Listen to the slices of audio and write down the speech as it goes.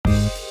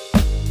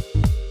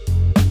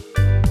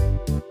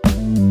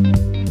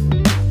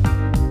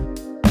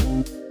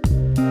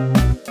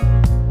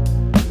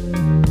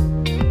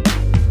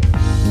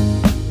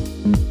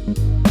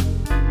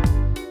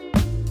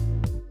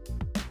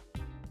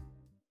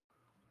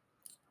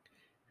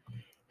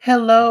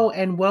Hello,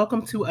 and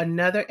welcome to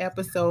another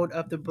episode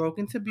of the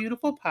Broken to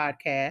Beautiful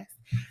podcast.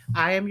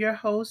 I am your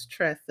host,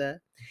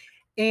 Tressa,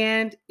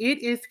 and it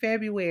is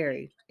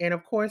February. And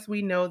of course,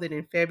 we know that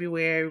in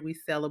February we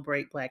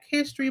celebrate Black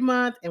History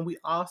Month and we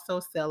also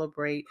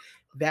celebrate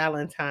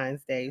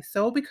Valentine's Day.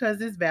 So,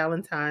 because it's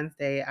Valentine's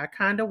Day, I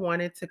kind of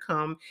wanted to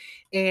come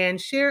and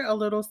share a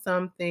little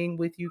something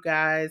with you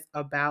guys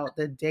about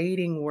the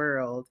dating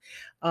world,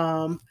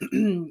 um,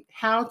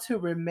 how to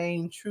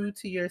remain true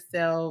to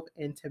yourself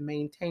and to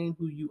maintain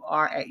who you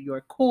are at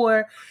your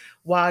core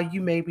while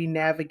you may be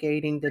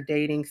navigating the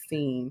dating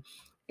scene.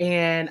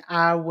 And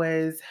I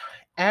was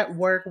at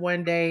work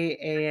one day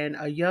and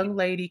a young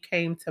lady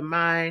came to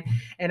mind,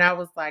 and I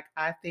was like,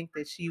 I think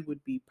that she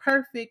would be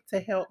perfect to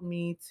help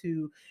me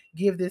to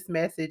give this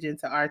message and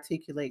to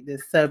articulate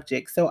this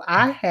subject. So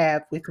I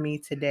have with me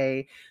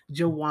today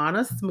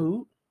Joanna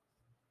Smoot.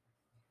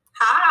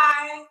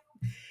 Hi.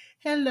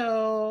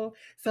 Hello.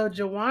 So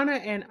Joanna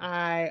and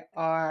I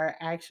are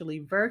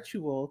actually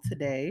virtual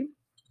today.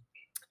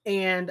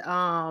 And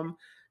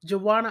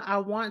Joanna, I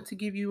want to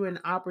give you an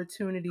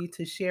opportunity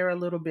to share a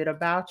little bit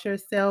about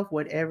yourself,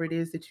 whatever it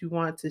is that you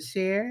want to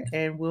share,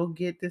 and we'll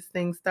get this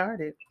thing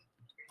started.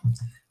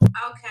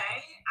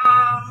 Okay.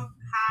 Hi, I'm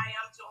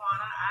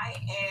Joanna. I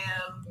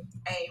am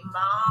a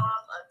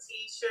mom, a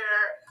teacher,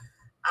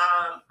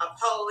 a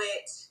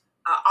poet,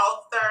 an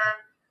author,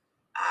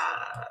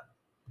 uh,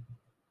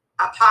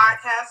 a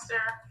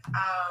podcaster.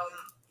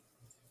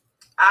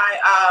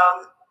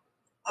 I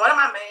One of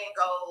my main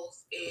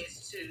goals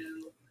is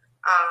to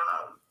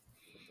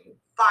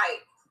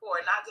fight for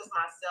not just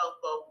myself,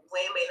 but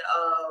women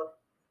of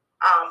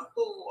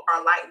who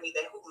are like me,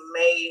 that who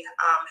may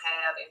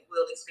have and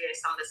will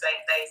experience some of the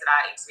same things that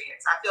I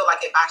experience. I feel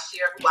like if I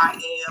share who I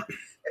am,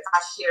 if I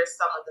share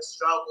some of the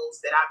struggles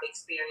that I've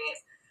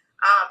experienced,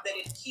 then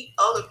it keep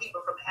other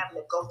people from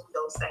having to go through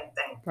those same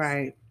things.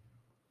 Right.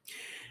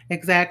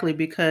 Exactly,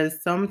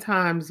 because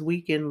sometimes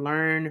we can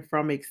learn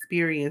from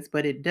experience,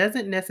 but it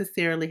doesn't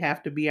necessarily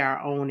have to be our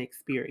own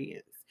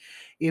experience.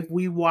 If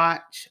we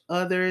watch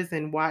others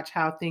and watch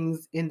how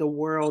things in the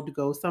world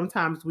go,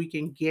 sometimes we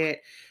can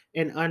get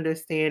an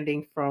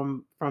understanding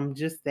from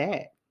just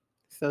that.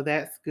 So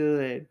that's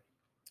good.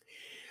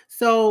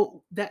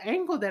 So the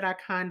angle that I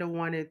kind of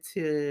wanted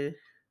to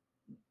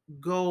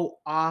go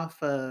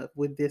off of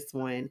with this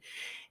one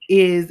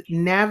is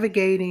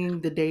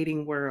navigating the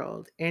dating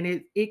world,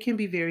 and it can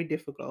be very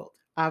difficult.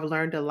 I've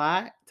learned a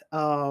lot.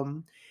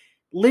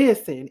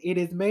 Listen, it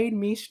has made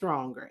me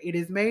stronger. It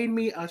has made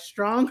me a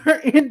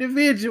stronger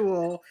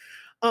individual.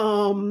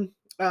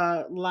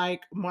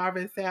 Like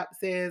Marvin Sapp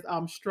says,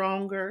 I'm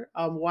stronger,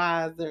 I'm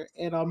wiser,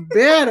 and I'm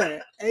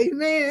better.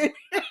 Amen.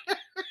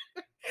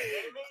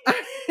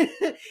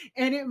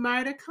 And it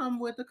might have come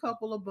with a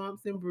couple of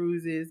bumps and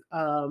bruises.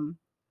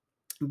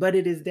 But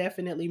it has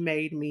definitely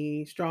made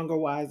me stronger,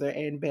 wiser,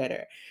 and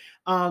better.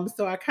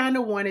 So I kind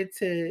of wanted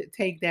to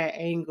take that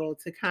angle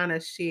to kind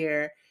of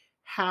share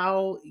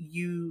how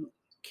you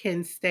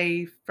can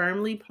stay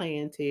firmly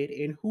planted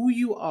in who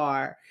you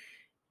are,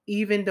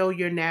 even though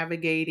you're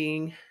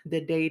navigating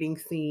the dating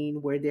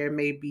scene where there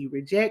may be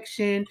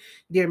rejection,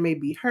 there may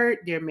be hurt,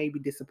 there may be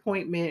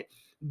disappointment,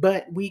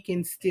 but we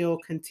can still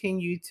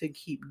continue to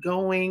keep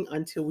going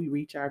until we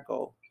reach our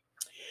goal.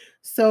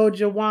 So,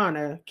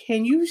 Joanna,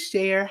 can you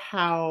share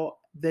how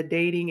the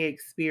dating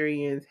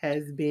experience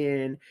has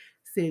been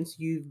since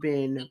you've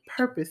been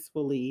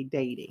purposefully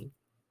dating?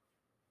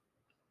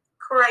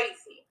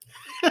 Crazy.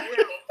 You hear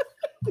me?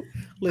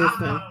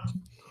 Listen.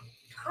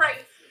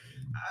 Crazy.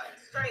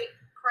 Straight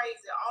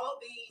crazy. All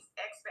of these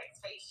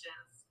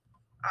expectations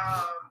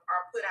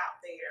are put out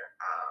there.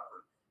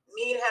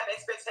 Men have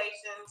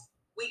expectations.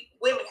 We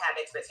women have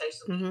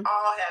expectations. We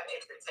all have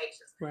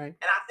expectations. Right.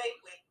 And I think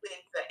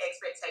with the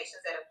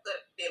expectations that have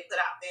been put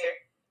out there,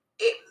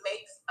 it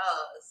makes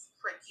us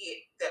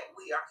forget that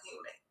we are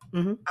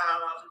human.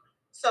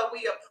 So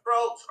we're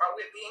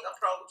being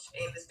approached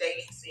in this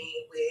dating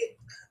scene with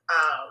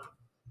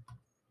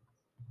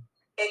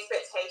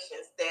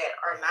expectations that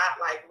are not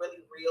like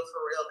really real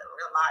for real in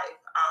real life.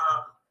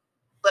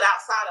 But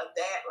outside of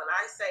that, when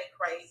I say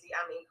crazy,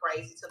 I mean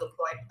crazy to the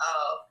point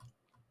of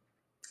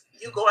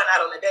you going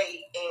out on a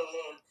date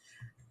and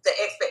the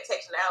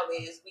expectation now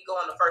is we go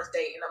on the first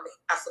date and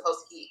I'm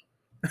supposed to eat.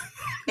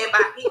 And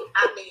by eat,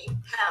 I mean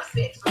have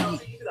sex. For those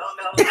of you who don't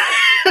know,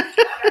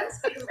 I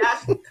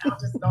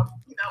just don't,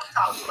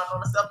 talk to my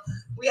own stuff.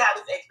 We have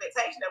this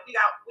expectation that we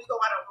go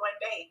out on one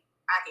date,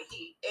 I can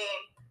eat.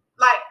 And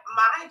like,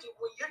 mind you,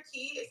 when you're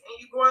kids and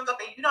you're growing up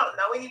and you don't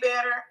know any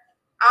better,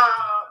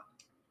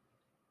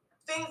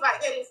 things like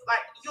that, it's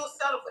like you'll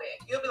settle for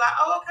that. You'll be like,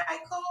 oh, okay,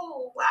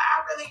 cool. Well,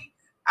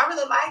 I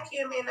really like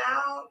him, and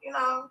now,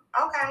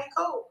 okay,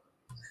 cool.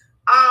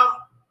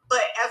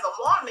 But as a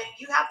woman,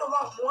 you have to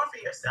want more for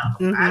yourself.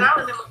 And I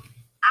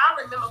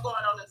remember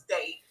going on this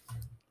date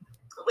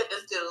with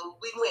this dude.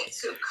 We went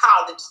to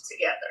college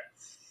together,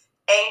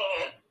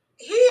 and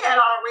he had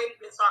already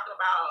been talking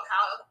about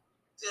how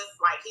just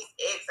like his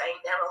ex ain't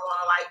never want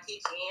to like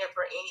pitch in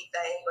for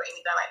anything or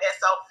anything like that.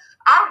 So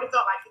I already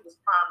felt like he was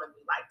priming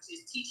me, like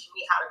just teaching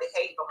me how to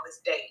behave on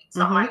this date.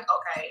 So I'm like,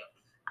 okay,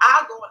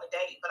 I'll go on a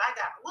date, but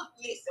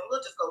listen,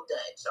 we'll just go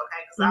Dutch,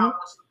 okay? Because I don't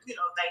want you,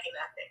 thinking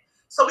nothing.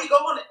 So we go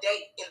on a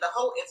date, and the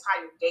whole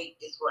entire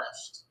date is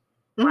rushed,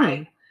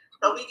 right?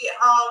 So we get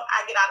home,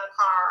 I get out of the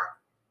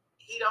car.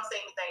 He don't say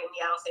anything to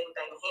me. I don't say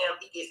anything to him.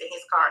 He gets in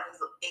his car and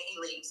he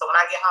leaves. So when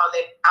I get home,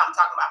 I'm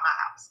talking about my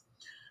house.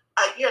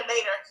 A year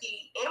later,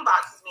 he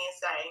inboxes me and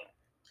saying,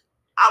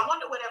 I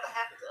wonder whatever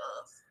happened to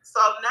us.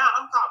 So now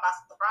I'm caught by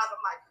surprise.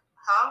 I'm like,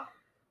 huh?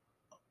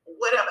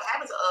 Whatever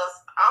happened to us?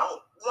 I'm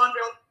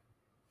wondering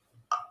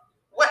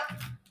what.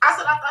 I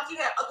said, I thought you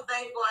had other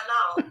things going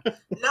on.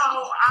 No,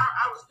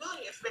 I was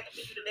really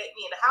expecting you to let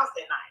me in the house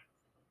that night.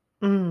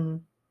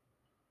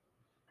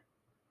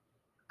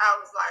 I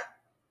was like,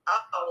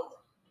 oh,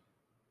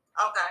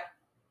 okay.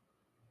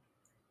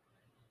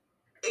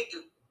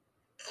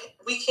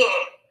 We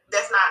can't.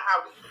 That's not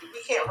how we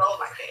can't roll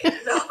like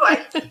that.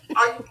 Like,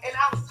 are you? And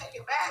I was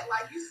taken back.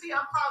 Like, you see,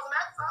 I'm pausing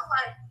out. So I was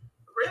like,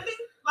 really?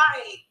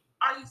 Like,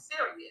 are you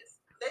serious?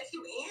 Let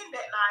you in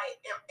that night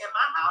in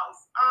my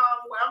house,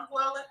 where I'm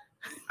dwelling,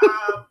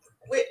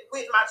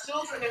 with my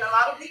children, and a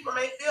lot of people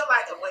may feel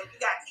like, well, you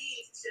got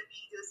kids, it should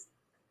be just,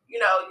 you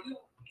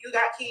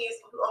got kids,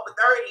 you over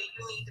 30,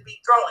 you need to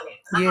be throwing it.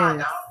 No, I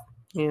don't.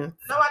 Yeah.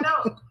 No, I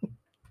don't.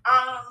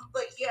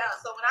 But yeah,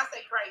 so when I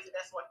say crazy,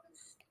 that's what I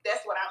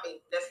mean.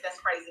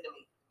 That's crazy to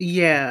me.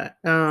 Yeah.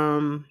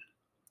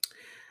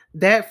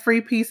 That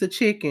free piece of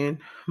chicken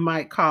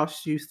might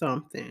cost you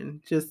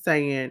something, just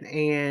saying.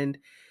 And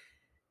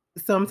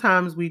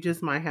sometimes we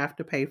just might have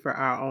to pay for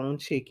our own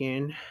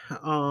chicken.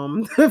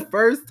 The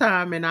first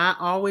time, and I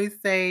always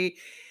say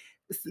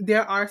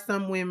there are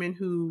some women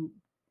who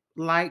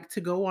like to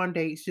go on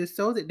dates just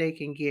so that they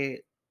can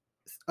get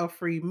a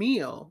free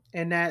meal.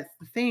 And that's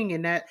the thing.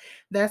 And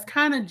that's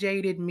kind of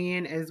jaded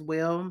men as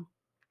well.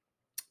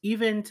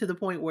 Even to the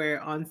point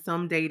where on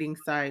some dating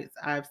sites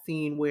I've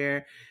seen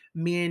where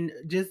men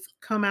just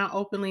come out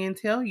openly and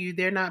tell you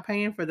they're not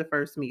paying for the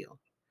first meal.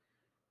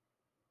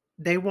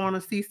 They want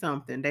to see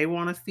something. They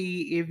want to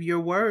see if you're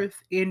worth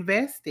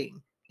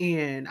investing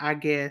in, I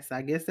guess.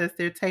 That's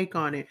their take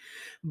on it.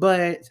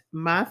 But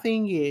my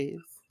thing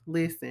is,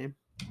 listen,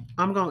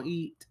 I'm going to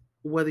eat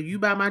whether you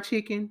buy my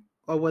chicken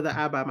or whether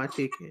I buy my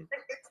chicken.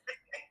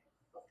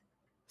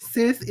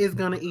 Sis is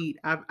gonna eat.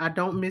 I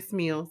don't miss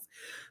meals.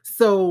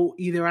 So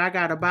either I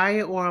gotta buy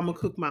it or I'm gonna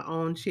cook my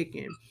own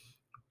chicken.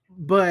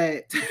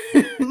 But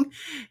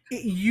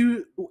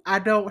I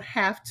don't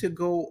have to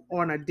go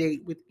on a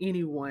date with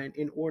anyone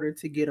in order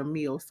to get a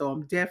meal. So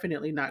I'm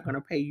definitely not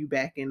gonna pay you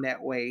back in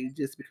that way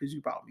just because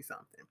you bought me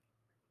something.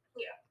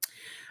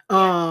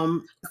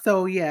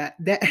 So yeah,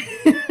 that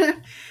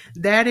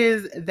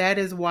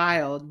is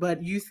wild.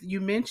 But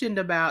you mentioned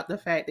about the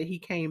fact that he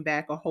came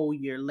back a whole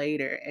year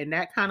later, and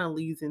that kind of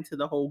leads into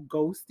the whole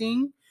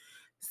ghosting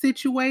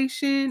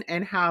situation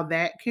and how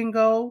that can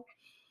go.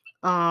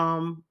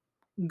 Ghosting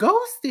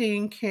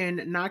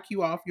can knock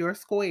you off your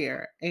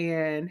square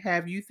and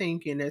have you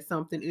thinking that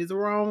something is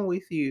wrong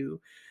with you.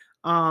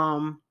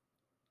 But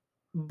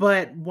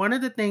one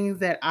of the things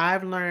that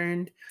I've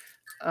learned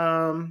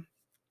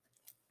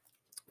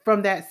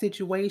from that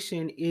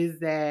situation is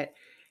that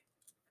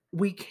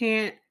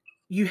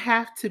you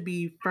have to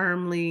be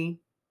firmly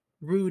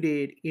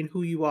rooted in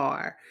who you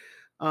are.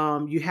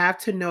 You have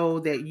to know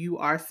that you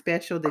are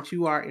special, that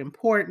you are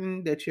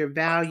important, that you're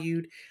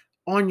valued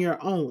on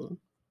your own.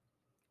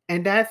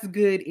 And that's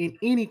good in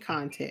any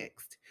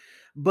context.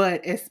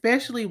 But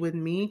especially with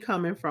me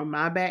coming from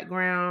my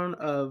background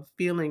of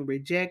feeling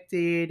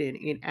rejected and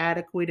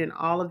inadequate and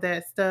all of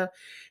that stuff,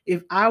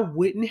 if I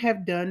wouldn't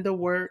have done the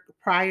work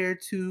prior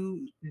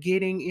to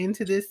getting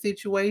into this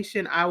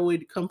situation, I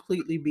would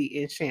completely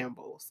be in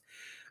shambles,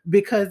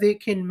 because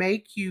it can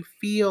make you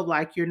feel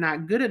like you're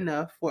not good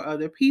enough for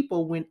other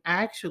people when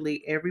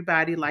actually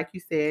everybody, like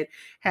you said,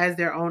 has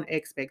their own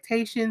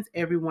expectations.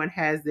 Everyone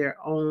has their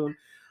own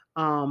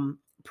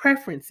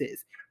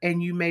preferences,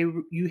 and you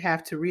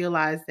have to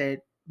realize that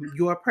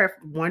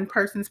one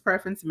person's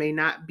preference may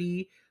not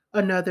be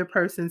another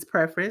person's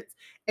preference,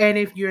 and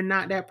if you're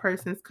not that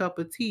person's cup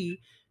of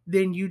tea,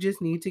 then you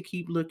just need to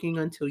keep looking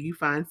until you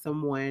find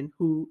someone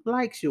who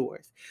likes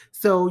yours.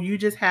 So you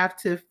just have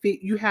to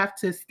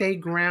stay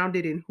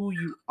grounded in who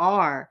you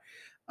are,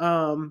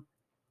 and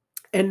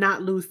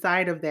not lose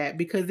sight of that,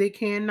 because it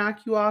can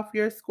knock you off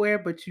your square,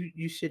 but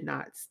you should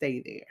not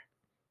stay there.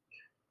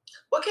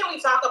 What can we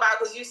talk about?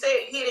 Because you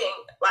said hitting,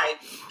 like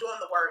doing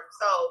the work.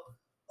 So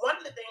one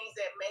of the things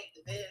that make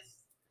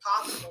this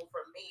possible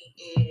for me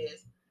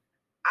is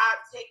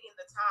I've taken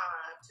the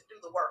time to do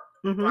the work,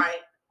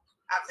 right?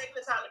 I've taken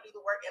the time to do the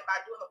work, and by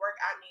doing the work,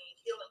 I mean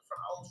healing from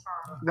old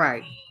trauma.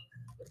 Right. I mean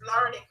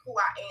learning who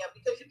I am,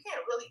 because you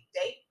can't really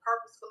date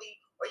purposefully,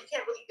 or you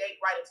can't really date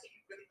right until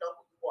you really know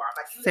who you are.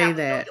 Like you have to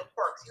know your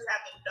quirks, you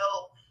have to know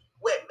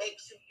what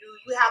makes you you.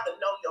 You have to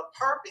know your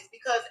purpose,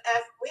 because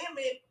as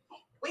women,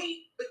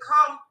 we're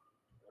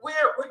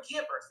we're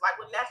givers, like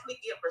we're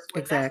naturally givers,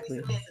 we're Exactly.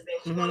 naturally submissive,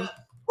 and we want to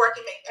work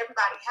and make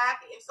everybody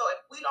happy. And so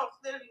if we don't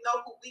clearly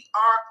know who we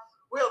are,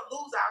 we'll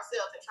lose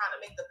ourselves in trying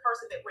to make the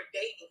person that we're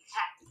dating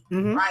happy,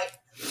 right?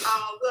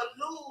 We'll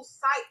lose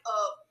sight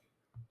of,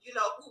 you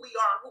know, who we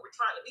are and who we're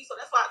trying to be. So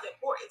that's why it's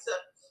important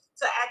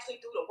to actually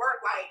do the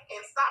work, like,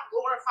 and stop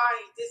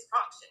glorifying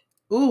dysfunction.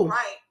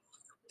 Right?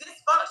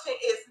 Dysfunction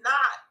is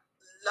not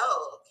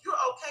love. You're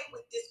okay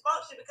with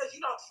dysfunction because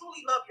you don't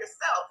truly love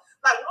yourself.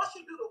 Like, once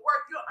you do the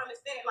work, you'll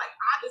understand, like,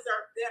 I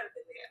deserve better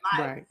than that.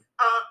 Like,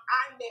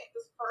 I met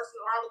this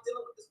person, or I was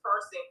dealing with this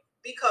person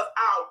because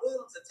our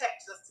wounds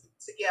attached us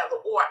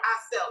together, or I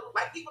settled.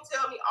 Like, people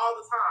tell me all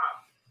the time,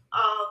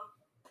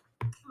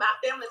 my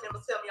family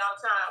members tell me all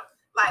the time,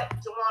 like,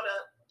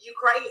 Joanna, you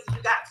crazy.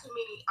 You got too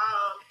many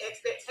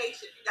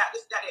expectations. You got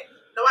this, got it.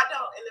 No, I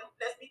don't. And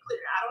let's be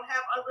clear. I don't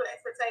have unreal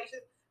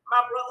expectations.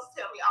 My brothers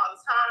tell me all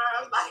the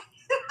time, like,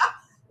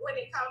 when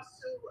it comes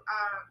to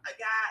a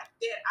guy,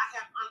 that I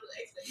have unreal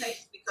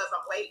expectations because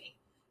I'm waiting.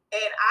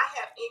 And I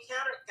have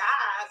encountered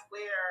guys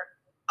where,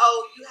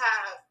 oh, you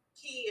have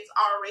kids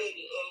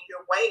already and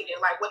you're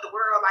waiting. Like, what the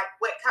world, like,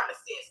 what kind of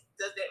sense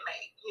does that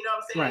make? You know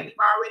what I'm saying? Right.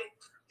 You've already,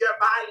 your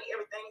body,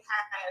 everything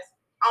has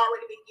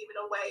already been given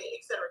away,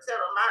 et cetera, et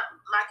cetera.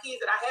 My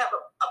kids that I have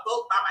are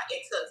both by my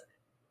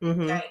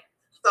ex-husband. Okay,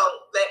 so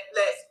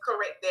let's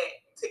correct that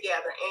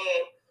together.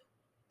 And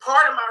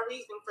part of my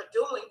reason for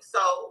doing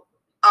so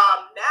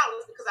now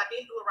is because I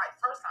didn't do it right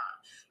the first time.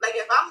 Like,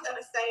 if I'm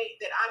gonna say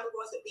that I'm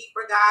going to be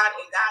for God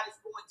and God is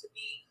going to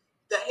be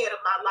the head of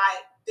my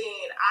life,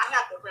 then I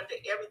have to render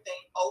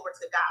everything over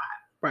to God.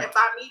 Right. And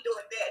by me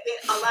doing that, that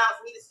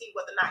allows me to see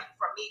whether or not it's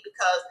from me,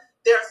 because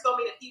there are so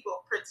many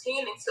people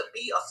pretending to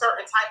be a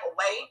certain type of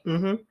way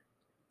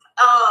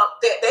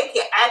that they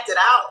can act it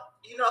out,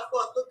 you know,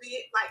 for a little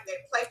bit, like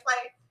they play.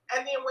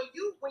 And then when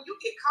you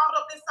get caught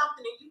up in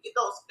something and you get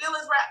those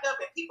feelings wrapped up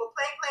and people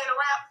playing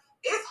around,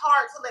 it's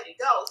hard to let it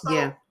go. So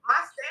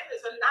my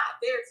standards are not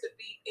there to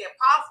be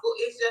impossible.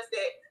 It's just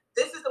that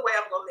this is the way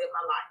I'm gonna live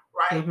my life,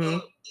 right?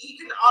 And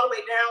even all the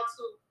way down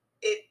to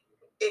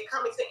it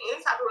coming to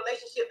any type of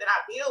relationship that I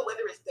build,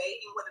 whether it's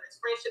dating, whether it's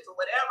friendships or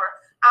whatever,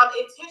 I'm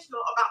intentional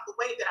about the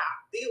way that I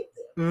build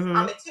them.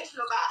 I'm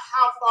intentional about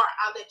how far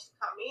I let you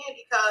come in,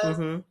 because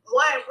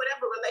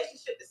whatever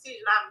relationship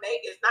decision I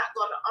make is not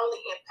going to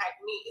only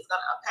impact me, it's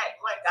going to impact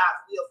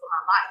God's will for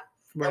my life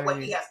and what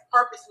He has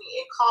purposed me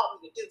and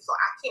called me to do. So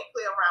I can't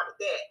play around with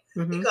that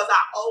because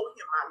I owe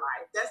Him my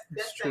life. That's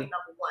thing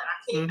number one. I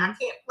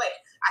can't play.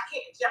 I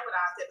can't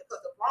jeopardize that,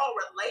 because the wrong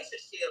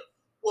relationship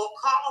will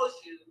cause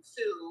you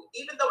to,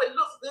 even though it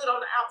looks good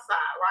on the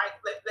outside, right?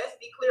 Let's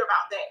be clear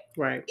about that.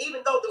 Right.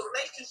 Even though the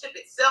relationship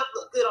itself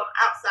looks good on the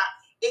outside,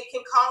 it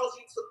can cause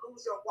you to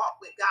lose your walk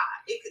with God.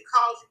 It could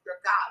cause you your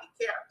godly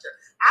character.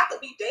 I could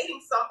be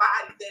dating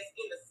somebody that's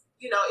in the,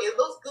 you know, it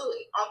looks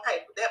good on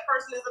paper. That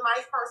person is a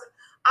nice person.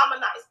 I'm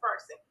a nice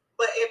person.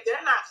 But if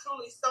they're not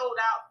truly sold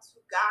out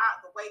to God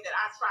the way that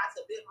I try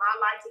to live my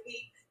life to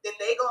be, then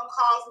they're going to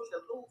cause me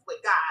to lose with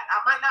God.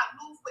 I might not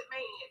lose with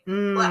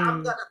man, but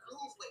I'm going to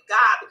lose with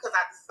God, because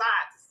I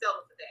decide to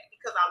settle for that,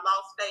 because I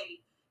lost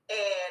faith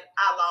and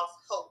I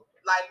lost hope.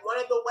 Like, one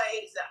of the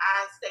ways that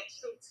I stay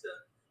true to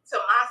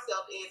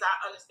myself is I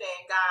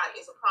understand God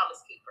is a promise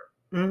keeper.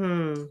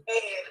 And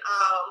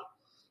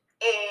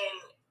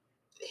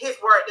His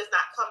word does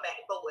not come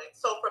back void.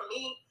 So for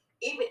me,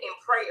 even in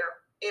prayer,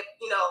 if,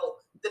 you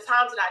know, the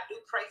times that I do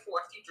pray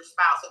for a future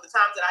spouse, or the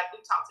times that I do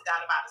talk to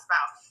God about a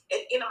spouse, and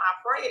in my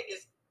prayer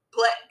is,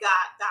 but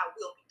God, thy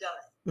will be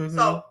done.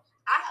 So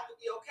I have to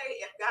be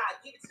okay if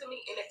God give it to me,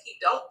 and if He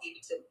don't give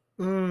it to me.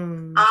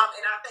 And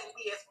I think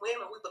we as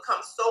women, we become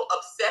so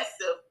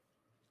obsessive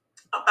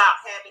about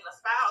having a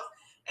spouse.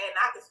 And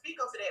I can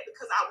speak onto that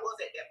because I was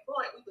at that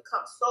point. We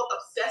become so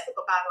obsessive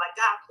about it. Like,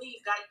 God,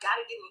 please, God, you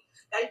gotta give me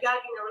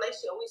a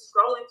relationship. We're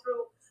scrolling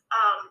through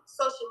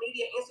social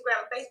media,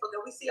 Instagram and Facebook,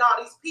 and we see all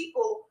these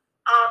people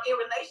in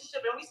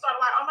relationship, and we start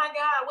like, oh my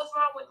God, what's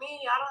wrong with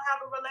me? I don't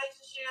have a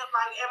relationship.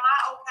 Like, am I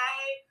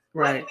okay?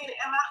 Right. Wait a minute,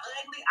 am I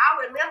ugly?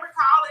 I remember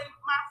calling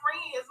my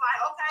friends like,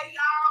 okay,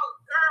 y'all,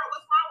 girl,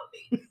 what's wrong with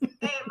me?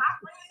 And my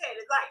friends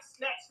had to like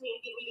snatch me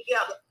and get me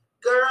together.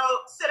 Girl,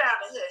 sit down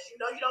and hush. You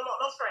know you don't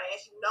want no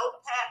trash. You know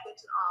the path that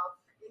you're on.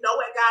 You know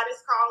what God has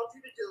called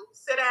you to do.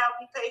 Sit down,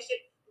 be patient.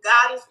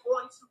 God is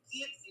going to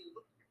give you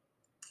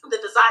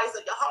the desires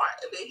of your heart.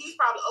 I mean, He's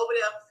probably over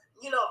there,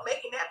 you know,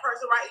 making that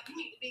person right. You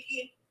need to be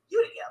getting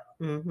you together.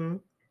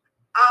 And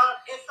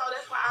so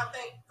that's why I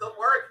think the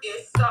work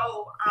is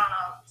so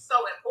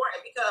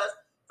important, because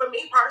for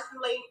me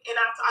personally, and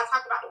I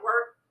talk about the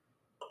work,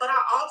 but I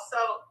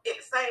also, at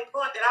the same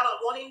point, that I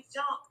don't want any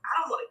junk.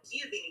 I don't want to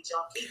give any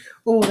junk either.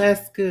 Oh,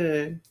 that's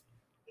good.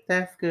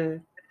 That's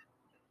good.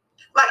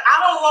 Like, I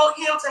don't want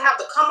him to have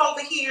to come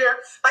over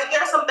here. Like, there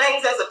are some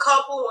things as a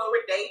couple, when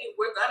we're dating,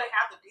 we're going to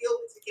have to deal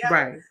with together.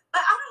 Right.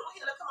 But I don't want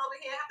him to come over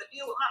here and have to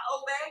deal with my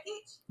old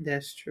baggage.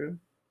 That's true.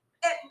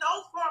 In no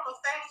form of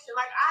fashion.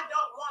 Like, I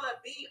don't want to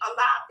be a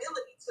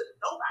liability to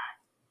nobody.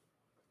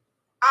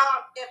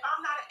 If I'm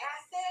not an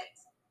asset,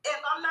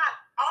 if I'm not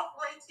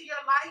offering to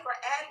your life or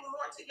adding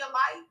more to your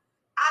life,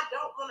 I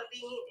don't want to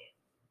be in it.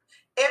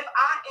 If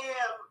I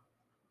am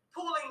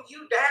pulling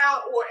you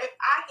down, or if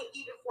I can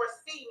even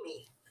foresee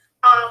me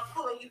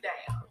pulling you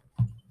down,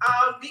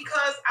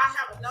 because I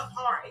have enough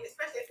heart, and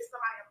especially if it's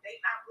somebody I'm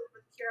dating, I really,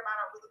 really care about,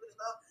 I really, really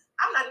love,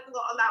 I'm not even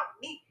going to allow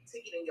me to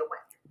get in your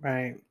way.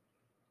 Right.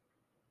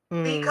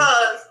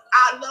 Because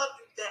I love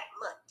you that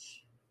much.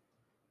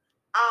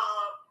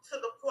 To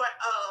the point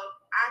of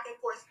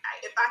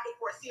if I can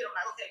foresee it, I'm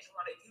like, okay,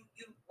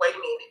 you wait a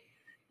minute.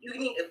 You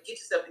need to get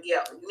yourself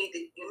together. You need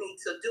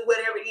to do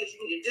whatever it is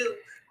you need to do,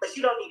 but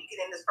you don't need to get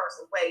in this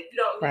person's way. You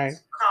don't need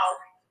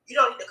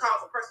to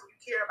cause a person you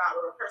care about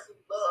or a person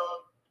you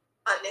love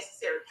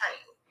unnecessary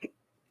pain.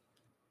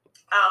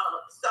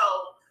 So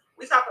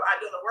we talk about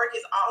doing the work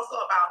is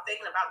also about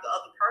thinking about the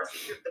other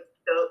person,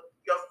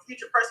 your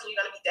future person you're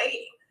going to be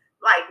dating.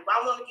 Like, if I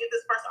want to give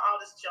this person all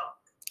this junk.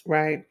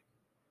 Right.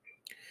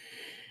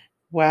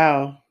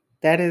 Wow.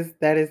 That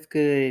is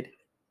good.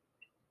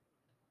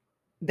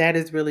 That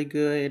is really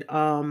good.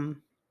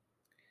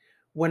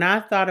 When I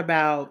thought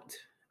about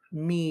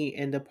me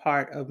and the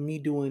part of me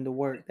doing the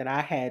work that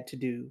I had to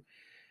do,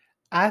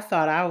 I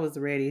thought I was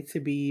ready to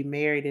be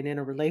married and in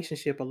a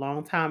relationship a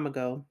long time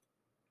ago.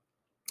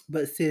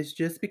 But sis,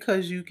 just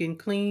because you can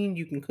clean,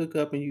 you can cook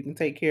up, and you can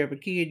take care of a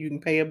kid, you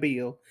can pay a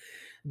bill,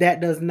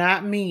 that does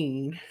not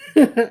mean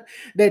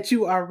that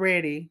you are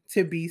ready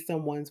to be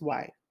someone's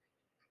wife.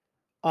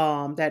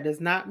 That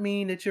does not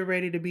mean that you're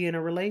ready to be in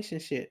a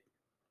relationship.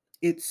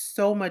 It's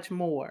so much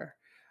more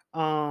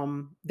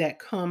that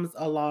comes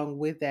along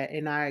with that.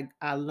 And I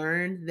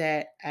learned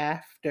that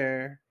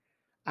after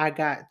I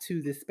got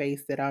to the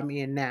space that I'm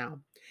in now.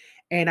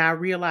 And I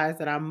realized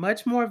that I'm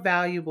much more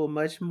valuable,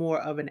 much more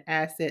of an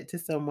asset to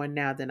someone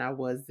now than I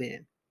was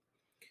then.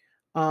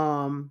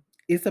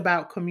 It's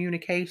about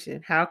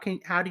communication. How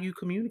do you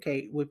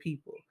communicate with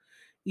people?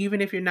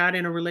 Even if you're not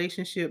in a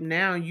relationship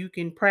now, you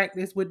can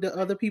practice with the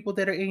other people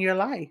that are in your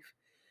life.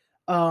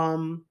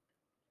 Um,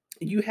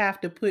 you have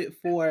to put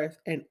forth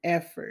an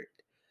effort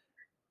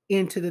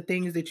into the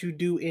things that you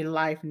do in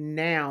life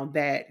now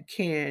that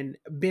can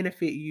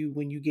benefit you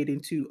when you get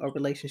into a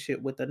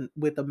relationship with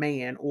a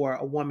man or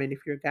a woman if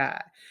you're a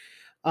guy.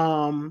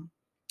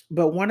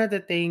 But one of the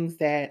things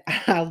that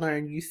I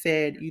learned,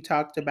 you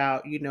talked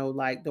about,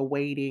 like the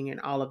waiting and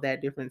all of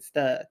that different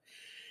stuff.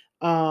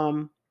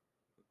 Um,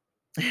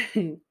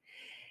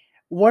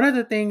 One of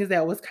the things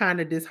that was kind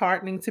of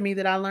disheartening to me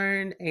that I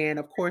learned, and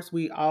of course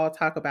we all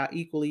talk about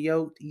equally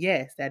yoked.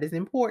 Yes, that is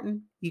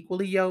important.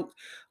 Equally yoked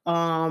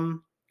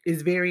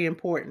is very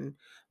important.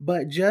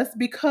 But just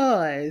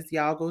because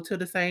y'all go to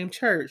the same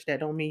church,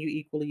 that don't mean you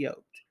equally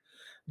yoked.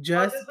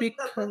 Just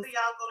because y'all go to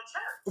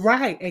church.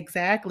 Right,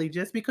 exactly.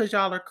 Just because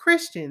y'all are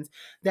Christians,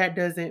 that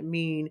doesn't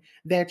mean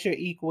that you're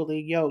equally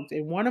yoked.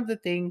 And one of the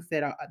things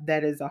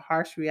that is a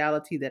harsh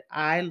reality that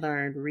I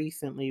learned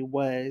recently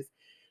was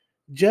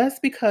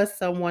just because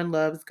someone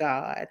loves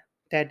God,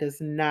 that does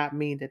not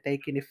mean that they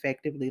can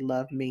effectively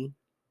love me.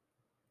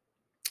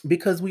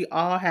 Because we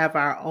all have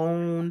our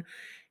own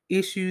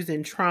issues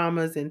and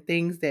traumas and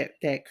things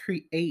that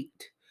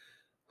create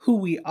who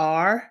we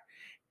are.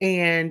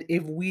 And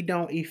if we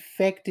don't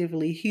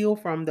effectively heal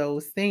from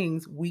those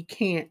things, we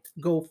can't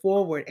go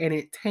forward, and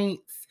it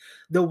taints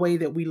the way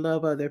that we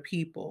love other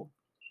people.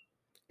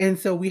 And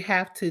so we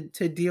have to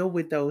deal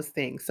with those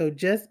things. So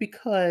just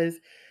because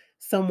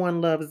someone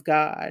loves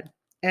God,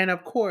 and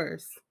of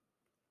course,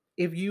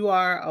 if you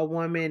are a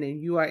woman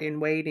and you are in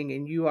waiting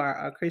and you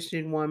are a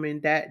Christian woman,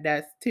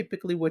 that's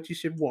typically what you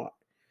should want.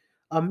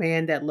 A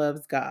man that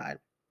loves God.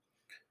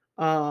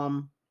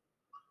 Um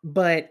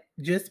but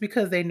just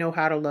because they know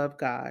how to love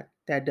God,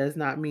 that does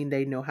not mean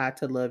they know how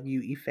to love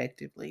you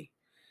effectively.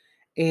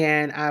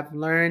 And I've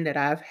learned that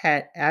I've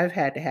had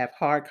to have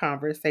hard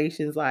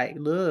conversations like,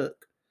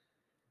 look,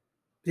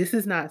 this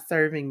is not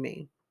serving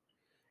me.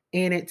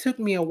 And it took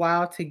me a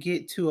while to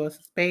get to a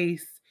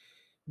space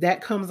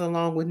that comes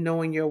along with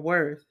knowing your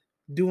worth,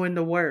 doing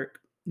the work,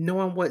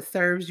 knowing what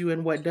serves you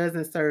and what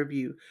doesn't serve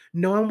you,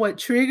 knowing what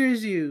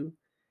triggers you,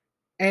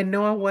 and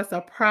knowing what's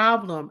a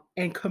problem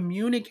and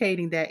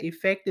communicating that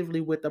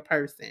effectively with the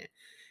person.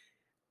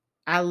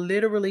 I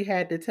literally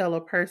had to tell a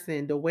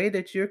person, the way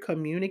that you're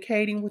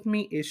communicating with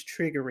me is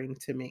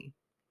triggering to me,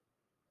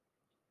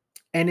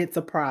 and it's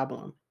a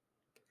problem.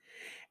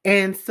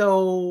 And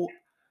so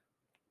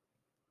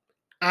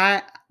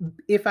I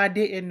if I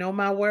didn't know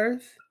my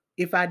worth,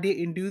 if I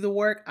didn't do the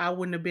work, I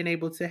wouldn't have been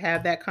able to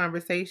have that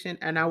conversation,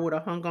 and I would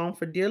have hung on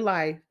for dear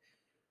life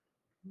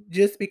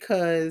just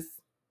because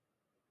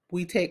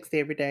we text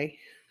every day.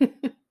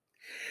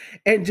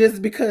 And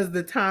just because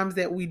the times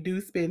that we do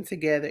spend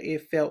together,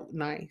 it felt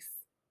nice.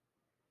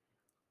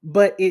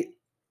 But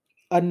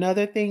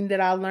another thing that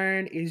I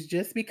learned is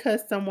just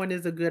because someone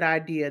is a good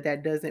idea,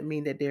 that doesn't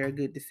mean that they're a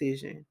good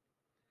decision.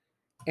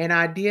 An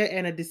idea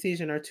and a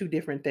decision are two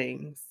different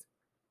things.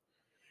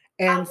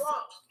 And I'm sorry,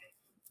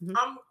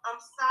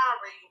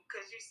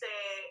 because you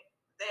said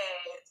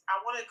that. I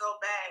want to go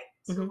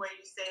back to where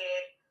you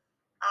said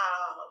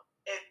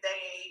if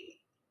they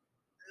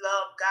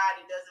love God,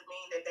 it doesn't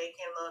mean that they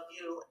can love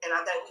you. And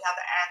I think we have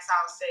to ask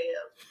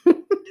ourselves,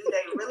 do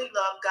they really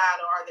love God,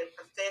 or are they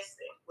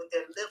professing with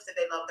their lips that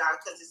they love God?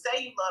 Because to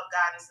say you love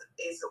God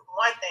is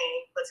one thing,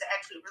 but to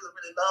actually really,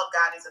 really love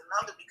God is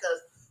another,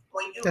 because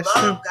when you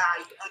love God,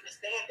 you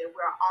understand that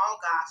we're all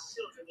God's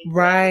children, and you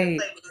have to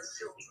play with His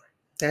children.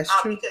 That's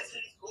true. Because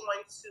He's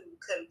going to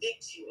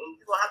convict you, and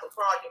you're going to have to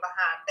crawl your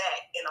behind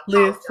back and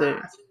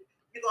apologize.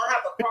 You're going to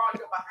have to crawl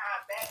your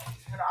behind back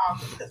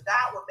because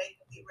God will make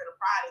you get rid of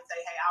pride and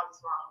say, hey, I was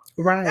wrong.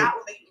 Right. God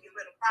will make you get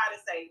rid of pride and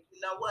say, you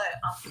know what,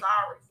 I'm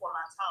sorry for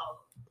my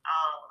tone.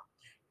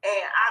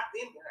 And I've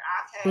been there.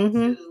 I've had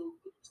to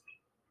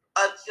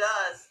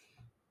adjust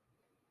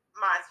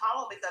my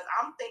tone because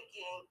I'm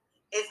thinking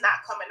it's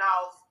not coming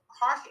off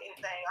harsh or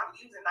anything. I'm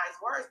using nice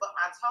words, but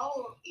my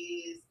tone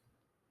is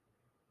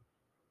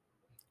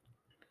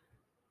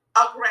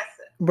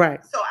aggressive. Right.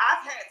 So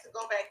I've had to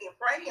go back and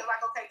pray and like,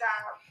 okay,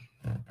 God,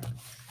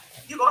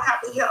 you're going to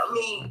have to help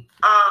me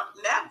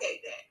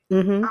navigate that.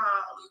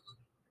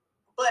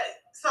 But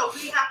so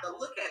we have to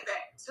look at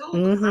that too,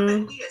 because I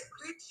think we as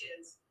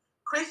Christians,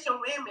 Christian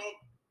women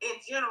in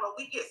general,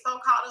 we get so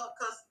caught up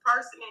because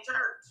person in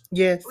church.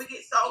 Yes. We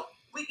get so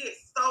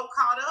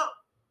caught up.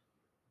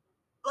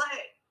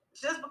 But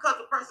just because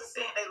the person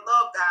saying they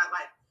love God,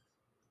 like,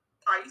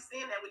 are you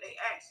seeing that with their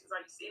actions?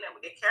 Are you seeing that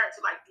with their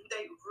character? Like, do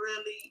they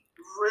really,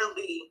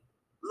 really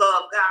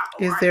love God?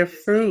 Is there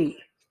fruit?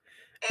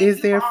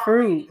 Is there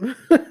fruit? And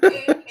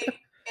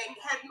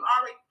have you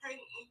already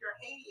painted in your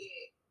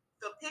head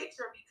the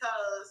picture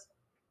because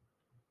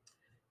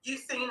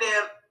you've seen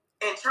them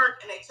in church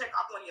and they check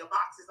off one of your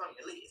boxes on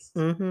your list?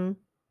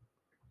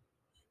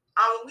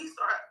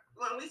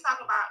 When we talk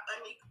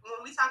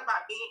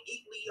about being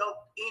equally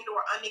yoked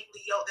and/or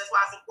unequally yoked, that's why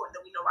it's important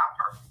that we know our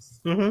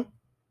purpose.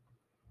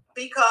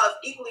 Because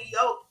equally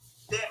yoked,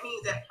 that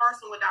means that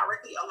person will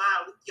directly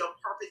align with your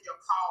purpose,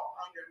 your call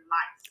on your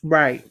life.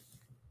 Right.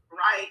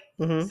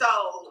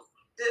 So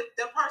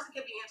the person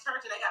can be in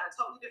church and they got a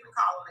totally different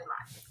call on their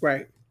life.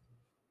 Right.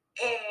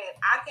 And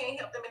I can't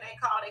help them in their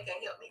call. They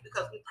can't help me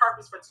because we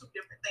purpose for two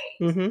different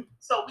things.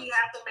 So we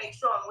have to make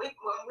sure when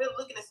we're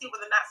looking to see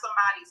whether or not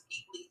somebody's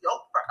equally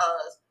yoked for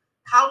us,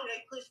 how do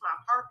they push my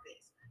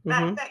purpose?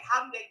 Matter of fact,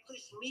 how do they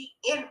push me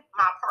in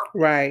my purpose?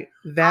 Right.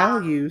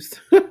 Values.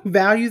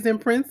 Values and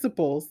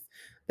principles.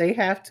 They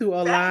have to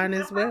align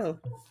as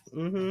well.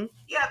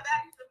 Yeah,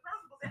 values and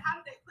principles. And how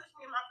do they push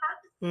me in my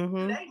purpose?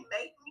 Do they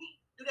make me?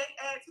 Do they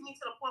add to me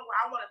to the point where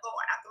I want to go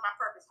after my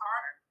purpose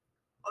harder?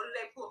 Or do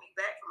they pull me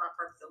back from my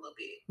purpose a little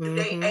bit? Do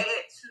they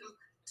add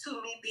to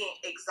me being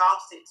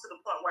exhausted to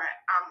the point where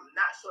I'm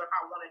not sure if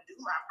I want to do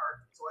my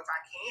purpose or if I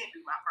can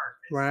do my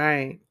purpose?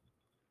 Right.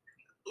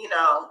 You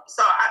know,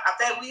 so I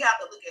think we have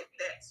to look at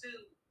that too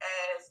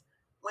as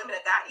women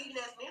of God, even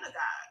as men of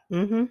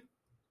God.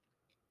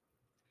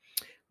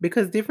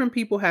 Because different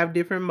people have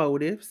different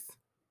motives.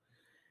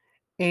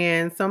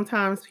 And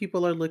sometimes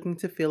people are looking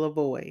to fill a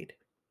void.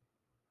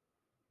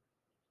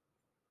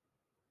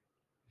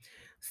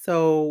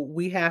 So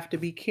we have to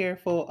be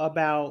careful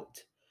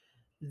about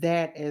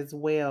that as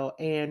well.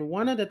 And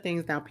one of the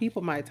things, now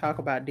people might talk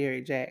about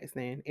Derrick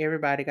Jackson.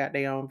 Everybody got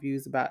their own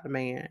views about the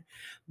man.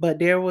 But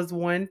there was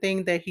one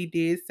thing that he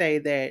did say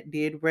that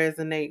did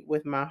resonate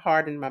with my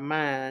heart and my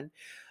mind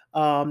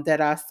that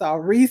I saw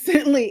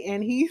recently.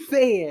 And he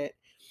said,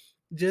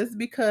 just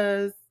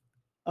because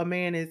a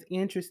man is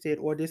interested,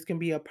 or this can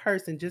be a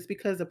person, just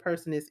because a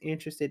person is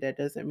interested, that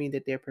doesn't mean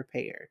that they're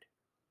prepared.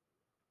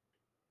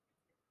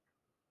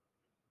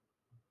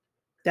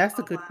 That's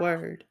a good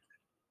word.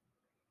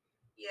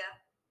 Yeah.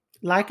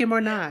 Like him or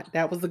not,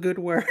 that was a good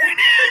word.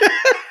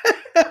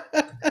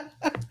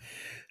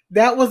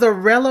 That was a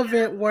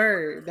relevant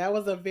word. That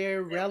was a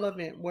very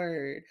relevant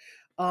word.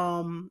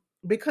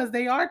 Because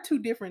they are two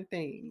different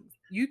things.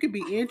 You could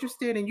be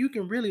interested and you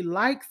can really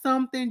like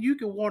something. You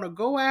can want to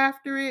go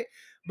after it.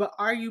 But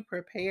are you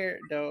prepared,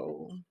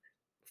 though,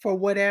 for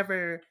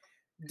whatever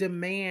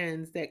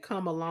demands that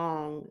come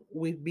along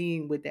with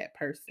being with that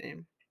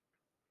person?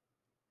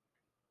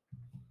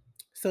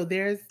 So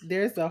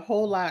there's a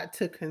whole lot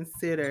to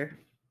consider.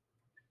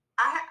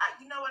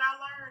 You know what I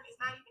learned? It's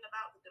not even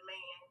about the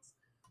demands.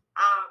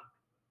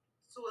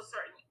 To a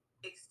certain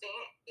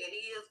extent, it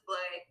is,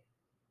 but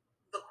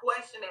the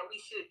question that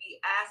we should be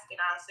asking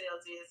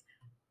ourselves is,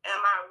 am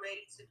I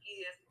ready to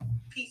give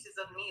pieces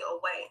of me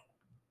away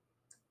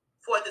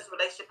for this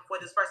relationship, for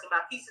this person?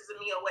 By pieces of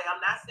me away, I'm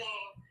not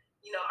saying,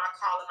 my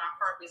call and my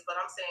purpose, but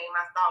I'm saying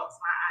my thoughts,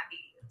 my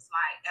ideas.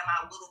 Like, am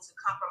I willing to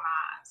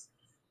compromise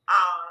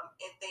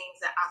in things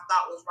that I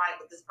thought was right,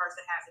 but this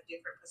person has a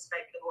different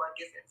perspective or a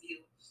different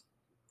view?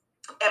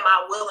 Am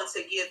I willing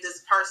to give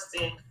this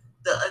person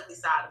the ugly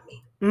side of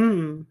me?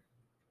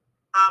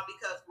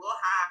 Because we'll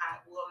hide,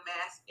 we'll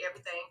mask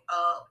everything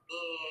up.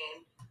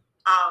 And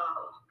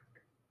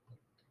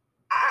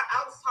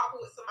I was talking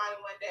with somebody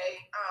one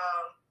day,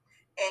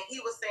 and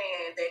he was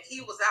saying that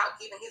he was out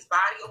giving his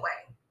body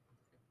away.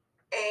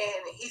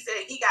 And he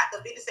said he got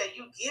the video, said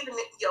you giving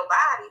it your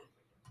body,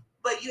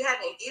 but you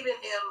haven't given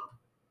them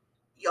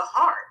your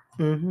heart.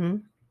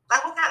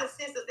 Like, what kind of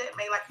sense does that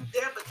make? Like,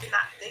 you're there, but you're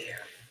not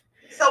there.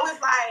 So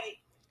it's like,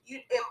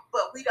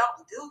 but we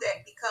don't do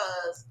that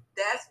because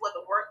that's where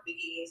the work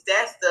begins.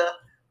 That's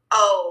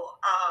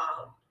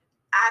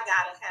I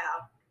gotta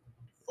have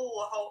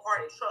full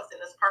wholehearted trust in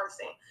this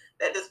person,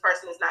 that this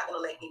person is not going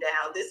to let me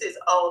down. This is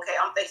okay.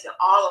 I'm facing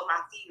all of my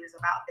fears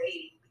about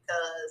dating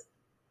because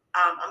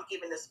I'm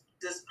giving this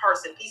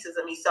person pieces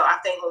of me. So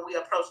I think when we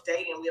approach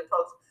dating, we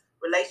approach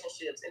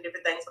relationships and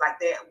different things like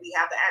that, we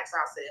have to ask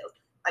ourselves,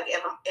 like,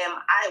 am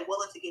I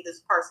willing to give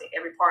this person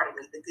every part of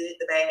me, the good,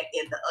 the bad,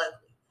 and the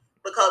ugly?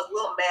 Because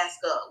we'll mask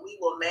up. We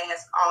will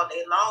mask all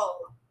day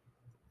long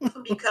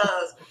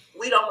because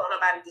we don't want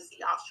nobody to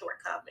see our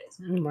shortcomings.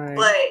 Right.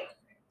 But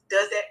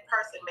does that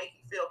person make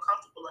you feel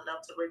comfortable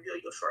enough to reveal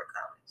your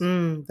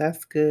shortcomings?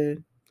 That's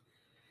good.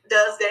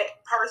 Does that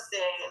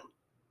person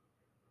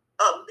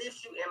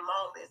uplift you in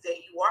moments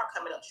that you are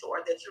coming up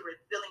short, that you're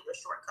revealing your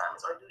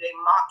shortcomings, or do they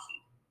mock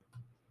you?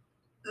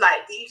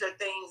 Like, these are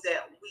things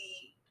that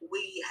we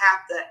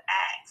have to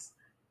ask.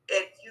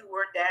 If you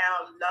were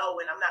down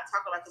low, and I'm not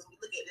talking about, because we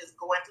look at this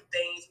going through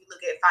things, we look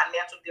at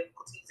financial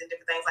difficulties and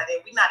different things like that.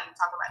 We're not even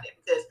talking about that,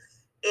 because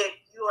if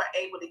you are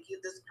able to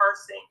give this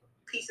person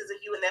pieces of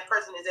you, and that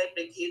person is able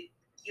to give,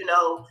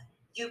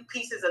 you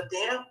pieces of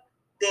them,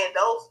 then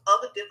those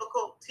other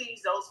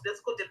difficulties, those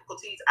physical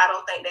difficulties, I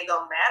don't think they're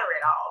going to matter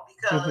at all,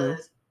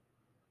 because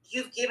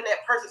you've given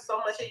that person so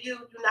much of you,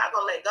 you're not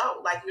going to let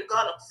go. Like, you're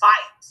going to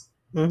fight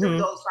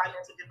through those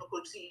financial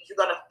difficulties. You're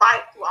going to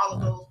fight through all of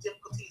those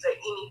difficulties, or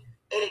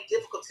any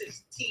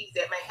difficulties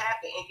that may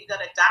happen, and you're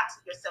going to die to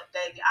yourself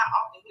daily. I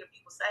often hear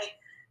people say,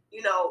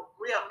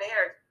 real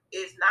marriage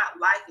is not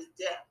life, is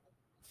death.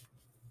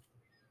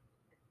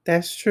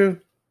 That's true.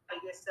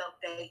 Yourself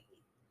daily.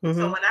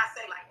 So when I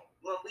say, like,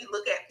 when we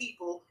look at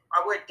people,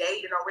 or we're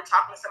dating, or we're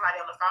talking to somebody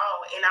on the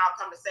phone, in our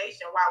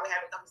conversation, while we're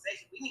having a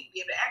conversation, we need to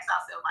be able to ask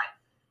ourselves, like,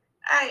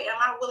 hey,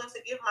 am I willing to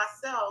give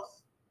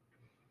myself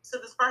to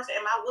this person?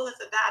 Am I willing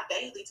to die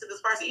daily to this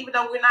person? Even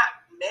though we're not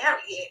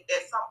married yet,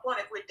 at some point,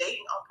 if we're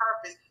dating on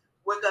purpose,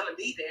 we're going to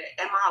be there.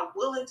 Am I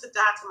willing to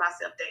die to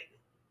myself daily?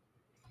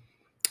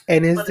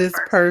 And is this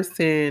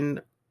person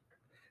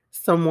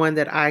someone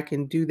that I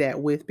can do that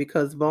with?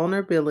 Because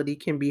vulnerability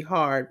can be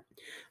hard,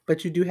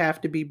 but you do have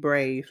to be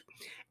brave.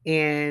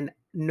 And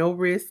no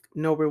risk,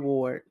 no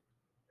reward.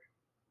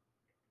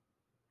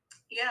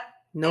 Yeah.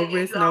 No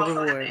risk, no reward. You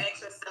also have to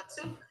ask yourself,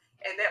 too,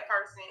 and that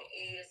person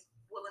is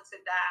willing to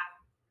die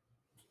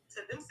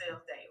to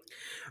themselves daily.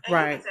 And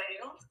right. You can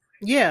tell.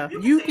 Yeah,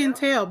 you can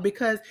tell,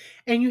 because,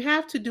 and you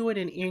have to do it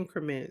in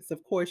increments.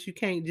 Of course, you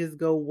can't just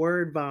go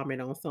word vomit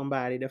on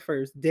somebody the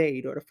first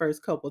date or the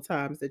first couple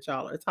times that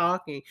y'all are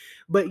talking,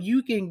 but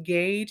you can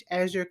gauge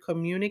as you're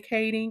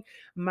communicating.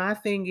 My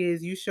thing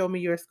is, you show me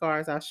your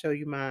scars, I'll show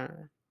you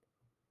mine.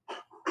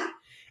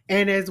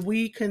 And as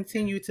we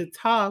continue to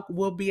talk,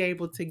 we'll be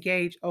able to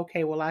gauge,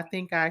 okay, well, I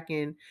think I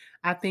can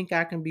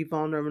be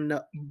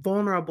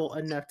vulnerable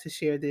enough to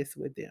share this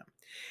with them.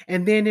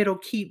 And then it'll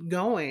keep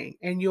going,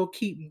 and you'll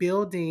keep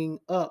building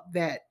up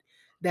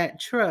that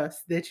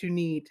trust that you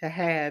need to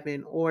have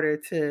in order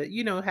to,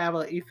 have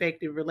an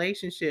effective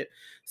relationship.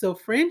 So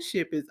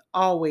friendship is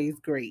always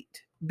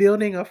great.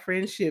 Building a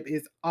friendship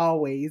is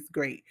always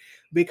great,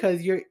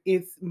 because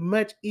it's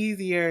much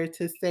easier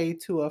to say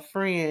to a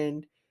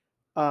friend,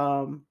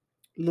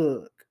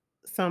 look,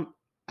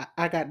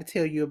 I got to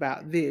tell you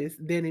about this,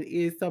 than it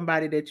is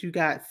somebody that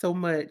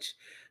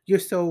you're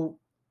so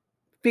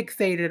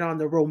fixated on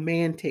the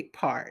romantic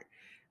part.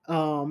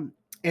 And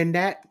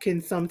that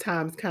can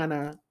sometimes kind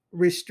of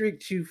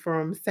restrict you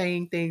from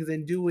saying things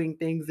and doing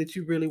things that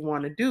you really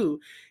want to do.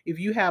 If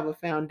you have a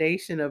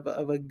foundation of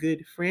a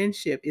good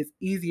friendship, it's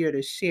easier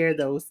to share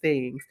those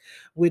things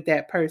with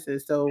that person.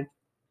 So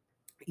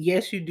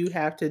yes, you do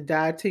have to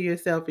die to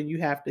yourself, and you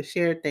have to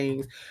share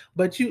things,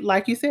 but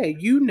like you said,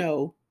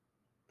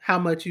 how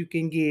much you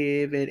can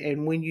give,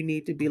 and when you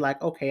need to be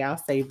like, okay, I'll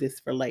save this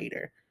for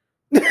later.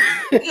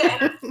 Yeah,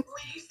 and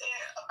when you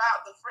said about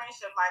the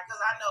friendship, like, because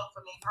I know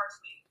for me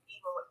personally,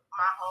 even with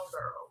my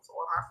homegirls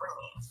or my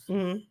friends,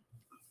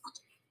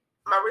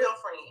 my real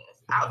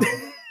friends,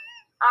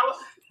 I was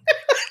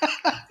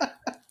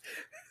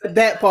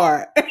that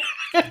part.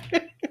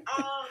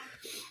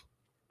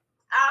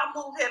 I'll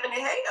move heaven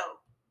and hell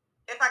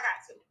if I got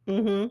to.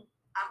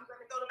 I'm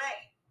gonna go to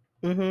back.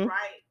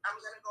 Right? I'm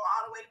gonna go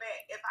all the way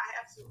back if I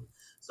have to.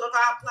 So if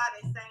I apply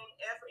that same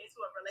effort into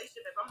a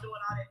relationship, if I'm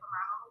doing all that for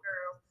my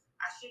homegirl,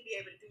 I should be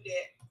able to do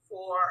that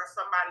for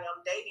somebody I'm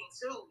dating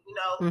too,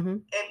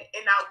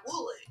 and I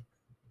would,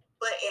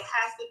 but it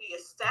has to be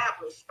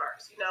established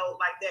first,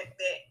 like that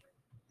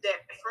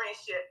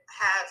friendship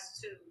has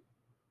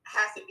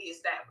to be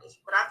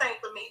established. But I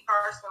think for me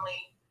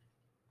personally,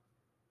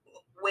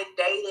 when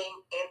dating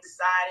and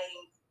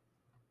deciding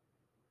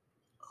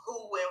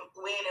who, when,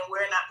 and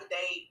where not to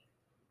date,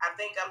 I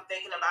think I'm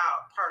thinking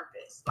about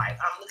purpose. Like,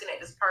 I'm looking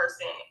at this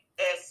person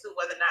as to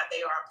whether or not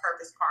they are a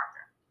purpose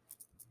partner.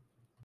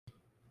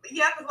 But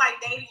yeah, because like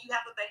dating, you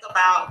have to think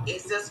about,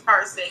 is this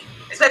person,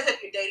 especially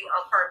if you're dating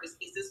on purpose,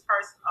 is this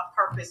person a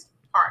purpose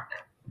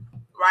partner?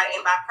 right?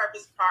 And by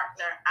purpose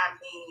partner, I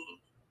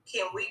mean,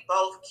 can we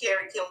both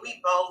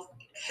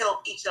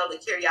help each other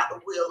carry out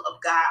the will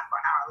of God for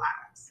our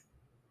lives?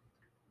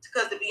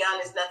 Because to be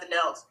honest, nothing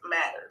else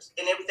matters,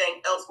 and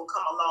everything else will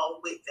come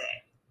along with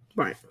that.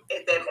 Right.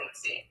 If that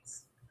makes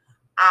sense.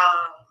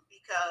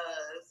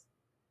 Because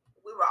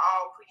we were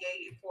all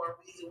created for a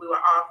reason. We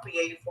were all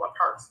created for a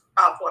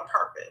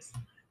purpose.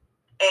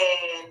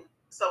 And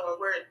so when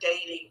we're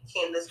dating,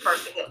 can this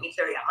person help me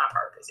carry out my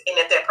purpose? And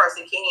if that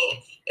person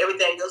can,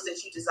 everything else that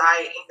you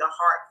desire in your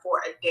heart for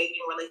a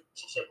dating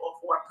relationship or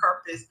for a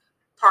purpose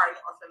partner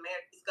or for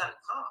marriage is going to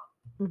come.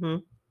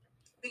 Mm-hmm.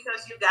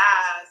 Because you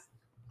guys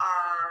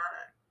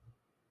are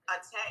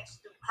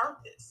attached through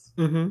purpose.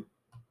 Mm-hmm.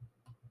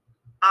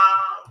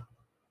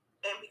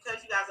 And because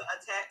you guys are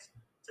attached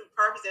to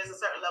purpose, there's a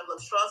certain level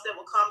of trust that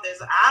will come.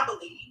 I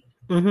believe,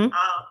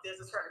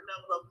 there's a certain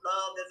level of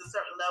love. There's a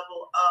certain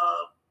level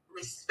of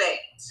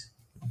respect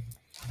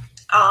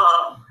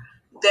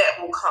that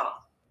will come.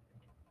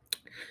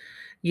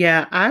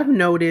 Yeah, I've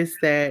noticed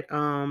that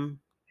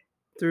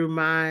through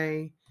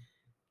my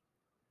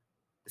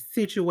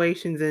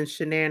situations and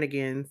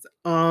shenanigans,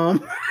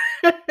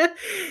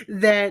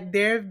 that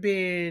there have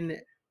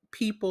been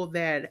people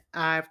that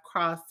I've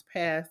crossed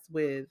paths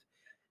with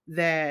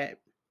that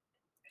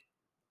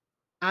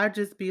I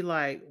just be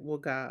like, well,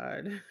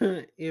 God,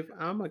 if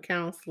I'm a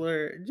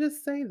counselor,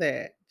 just say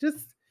that.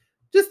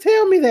 Just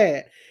tell me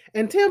that.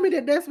 And tell me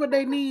that that's what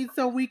they need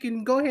so we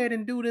can go ahead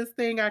and do this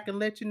thing. I can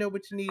let you know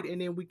what you need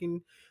and then we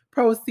can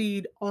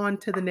proceed on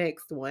to the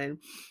next one.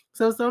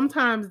 So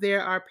sometimes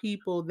there are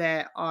people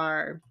that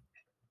are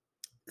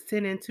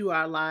sent into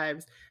our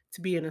lives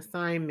to be an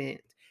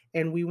assignment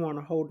and we want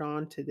to hold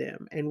on to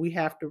them. And we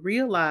have to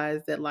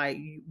realize that like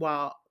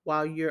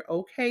while you're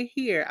okay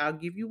here, I'll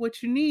give you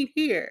what you need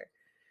here,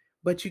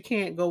 but you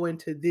can't go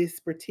into this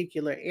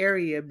particular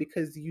area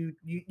because you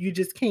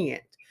just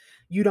can't.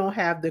 You don't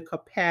have the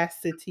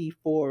capacity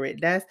for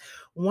it. That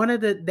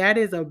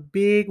is a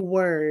big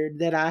word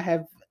that I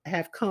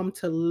have come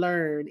to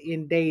learn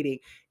in dating.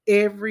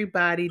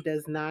 Everybody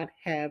does not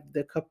have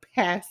the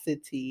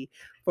capacity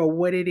for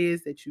what it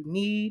is that you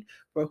need,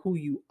 for who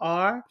you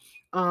are.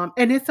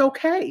 And it's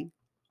okay.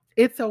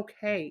 It's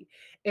okay.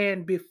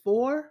 And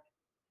before,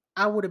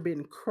 I would have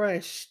been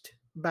crushed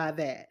by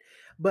that.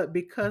 But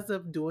because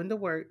of doing the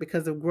work,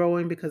 because of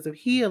growing, because of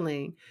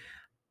healing,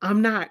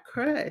 I'm not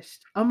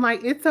crushed. I'm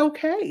like, it's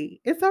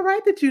okay. It's all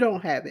right that you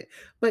don't have it.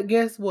 But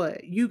guess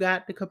what? You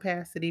got the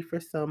capacity for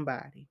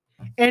somebody.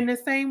 And the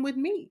same with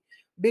me.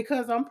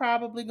 Because I'm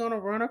probably gonna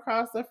run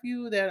across a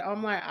few that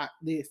I'm like, I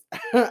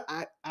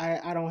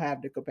don't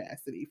have the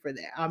capacity for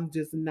that. I'm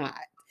just not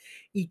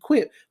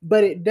equipped.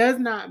 But it does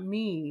not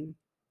mean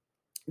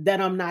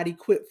that I'm not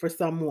equipped for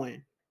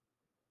someone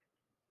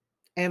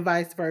and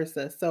vice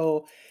versa.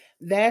 So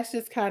that's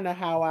just kind of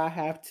how I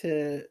have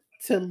to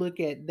look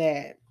at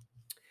that.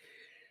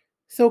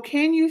 So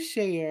can you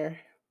share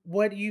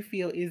what you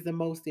feel is the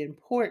most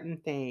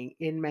important thing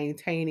in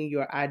maintaining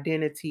your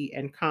identity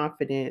and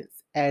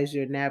confidence as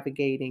you're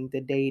navigating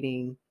the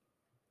dating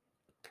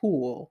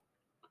pool?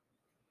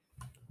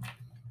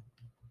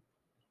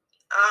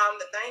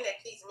 The thing that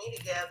keeps me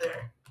together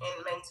in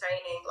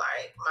maintaining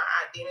like my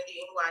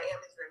identity and who I am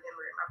is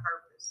remembering my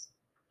purpose.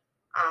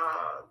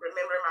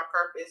 Remembering my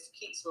purpose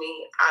keeps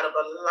me out of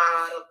a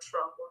lot of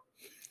trouble.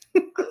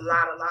 a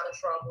lot of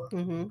trouble.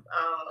 Mm-hmm.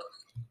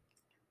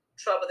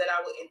 Trouble that I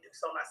would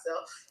induce on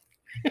myself.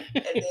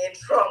 And then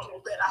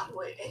trouble that I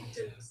would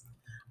induce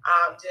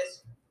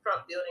just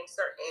from building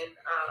certain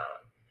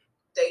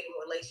dating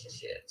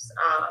relationships.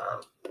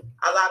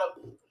 A lot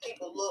of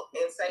people look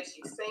and say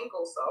she's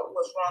single, so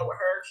what's wrong with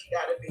her? She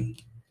got to be,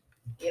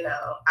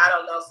 I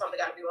don't know, something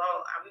got to be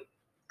wrong.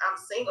 I'm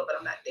single, but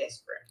I'm not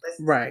desperate. Let's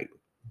right.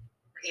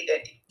 Get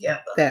that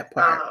together. That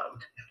part.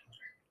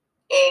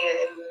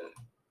 And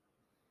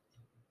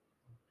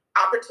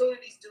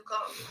opportunities do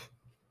come.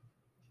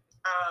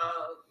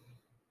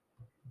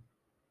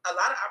 A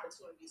lot of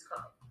opportunities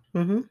come.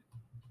 Mm-hmm.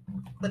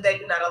 But they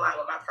do not align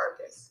with my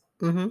purpose.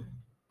 Mm-hmm.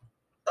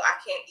 So I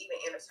can't even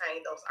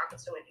entertain those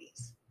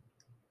opportunities.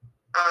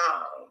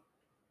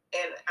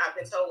 And I've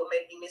been told, well,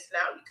 maybe missing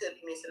out. You could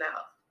be missing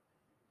out.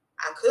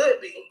 I could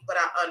be, but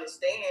I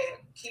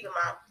understand keeping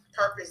my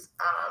purpose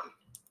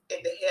at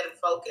the head of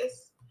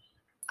focus.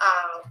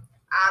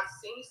 I've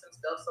seen some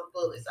stuff, some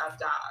bullets I've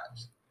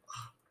dodged.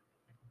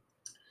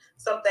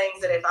 Some things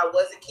that if I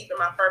wasn't keeping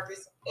my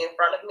purpose in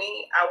front of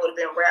me, I would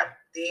have been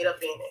wrapped dead up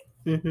in it.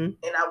 Mm-hmm.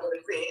 And I would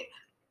have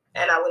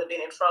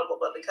been in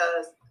trouble. But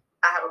because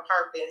I have a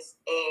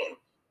purpose and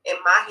in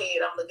my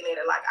head, I'm looking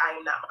at it like I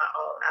am not my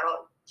own. I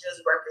don't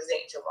just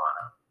represent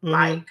Joanna. Mm-hmm.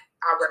 Like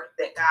I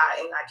represent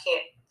God, and I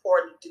can't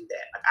poorly do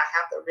that. Like I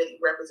have to really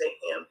represent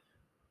Him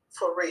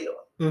for real.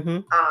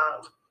 Mm-hmm.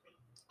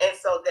 And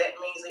so that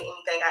means that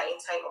anything I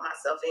entangle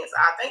myself in. So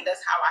I think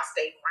that's how I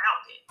stay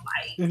grounded.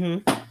 Like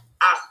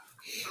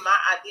my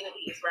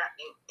identity is wrapped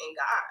in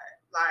God.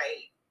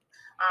 Like,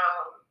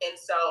 and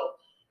so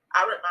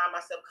I remind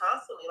myself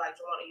constantly, like,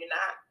 Joanna, you're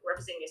not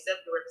representing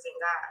yourself, you're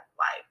representing God.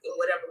 Like, in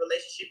whatever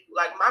relationship,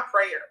 like, my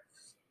prayer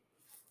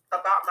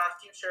about my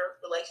future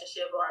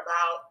relationship or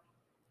about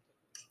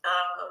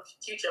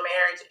future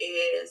marriage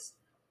is,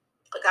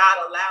 God,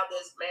 allow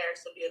this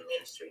marriage to be a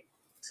ministry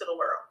to the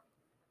world.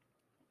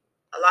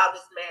 Allow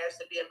this marriage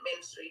to be a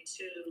ministry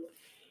to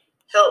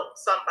help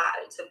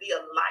somebody, to be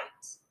a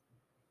light.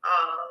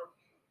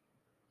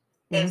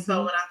 And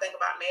so when I think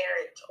about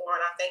marriage or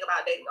when I think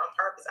about dating on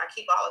purpose, I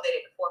keep all of that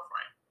at the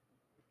forefront.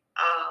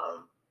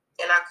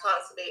 And I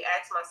constantly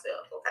ask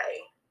myself,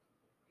 okay,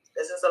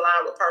 does this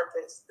align with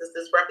purpose? Does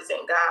this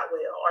represent God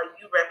well? Are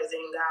you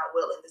representing God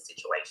well in this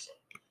situation?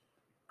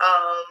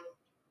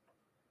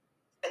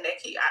 And that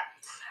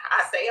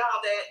I say all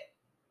that,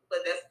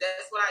 but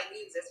that's what I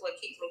use. That's what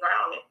keeps me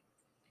grounded.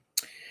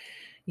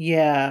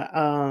 Yeah.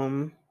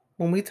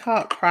 When we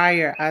talked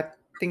prior, I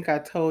think I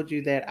told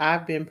you that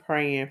I've been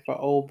praying for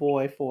old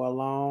boy for a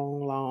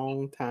long,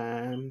 long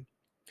time.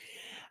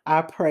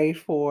 I pray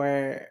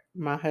for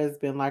my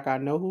husband like I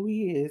know who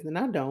he is, and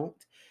I don't.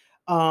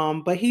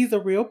 But he's a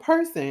real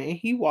person, and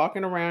he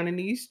walking around in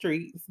these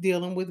streets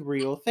dealing with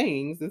real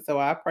things. And so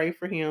I pray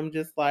for him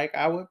just like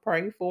I would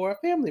pray for a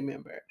family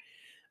member.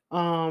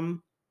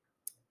 And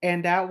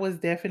that was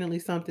definitely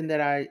something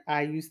that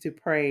I used to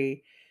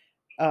pray.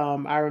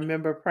 I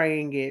remember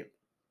praying it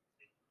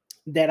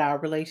that our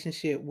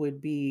relationship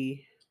would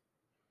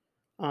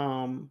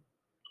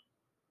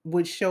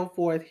show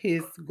forth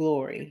his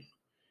glory.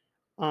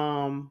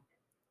 Um,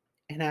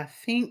 and I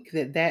think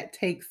that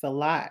takes a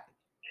lot.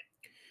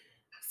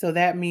 So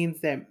that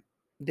means that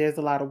there's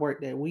a lot of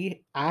work that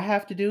I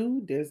have to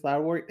do. There's a lot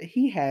of work that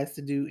he has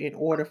to do in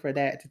order for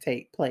that to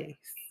take place.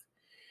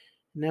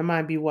 And that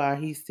might be why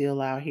he's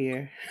still out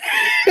here.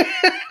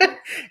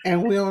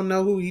 And we don't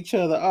know who each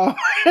other are.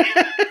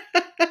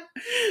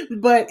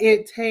 But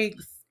it's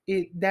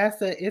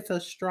a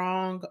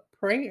strong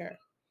prayer.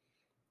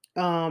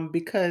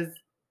 Because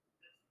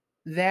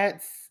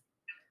that's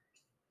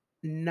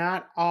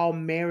not all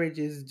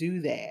marriages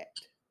do that.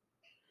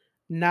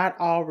 Not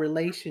all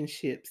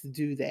relationships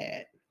do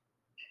that.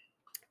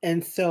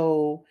 And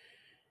so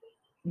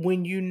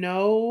when you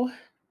know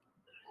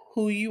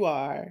who you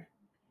are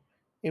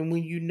and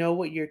when you know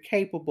what you're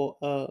capable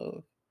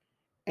of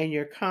and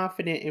you're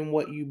confident in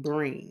what you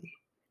bring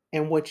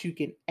and what you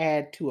can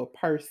add to a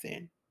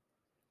person,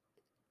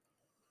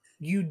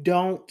 you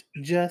don't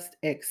just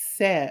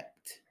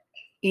accept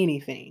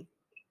anything.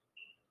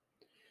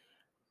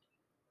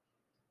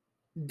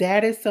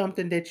 That is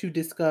something that you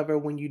discover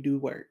when you do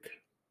work.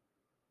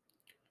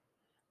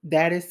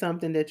 That is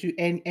something that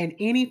and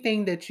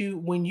anything that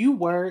when you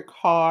work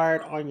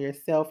hard on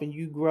yourself and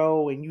you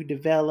grow and you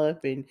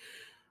develop and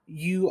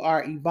you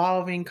are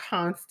evolving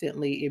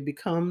constantly, it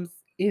becomes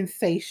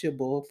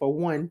insatiable for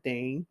one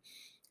thing,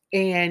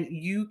 and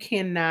you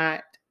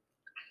cannot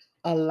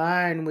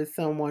align with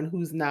someone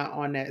who's not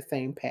on that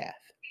same path.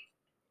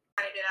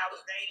 That I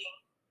was dating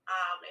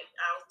and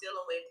I was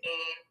dealing with,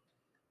 and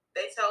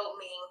they told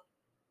me,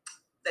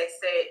 they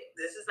said,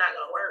 this is not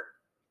going to work.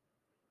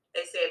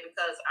 They said,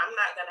 because I'm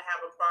not going to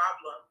have a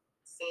problem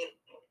seeing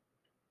him.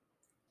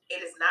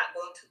 It is not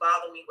going to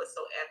bother me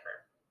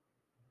whatsoever,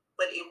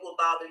 but it will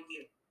bother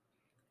you.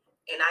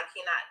 And I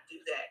cannot do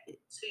that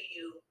to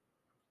you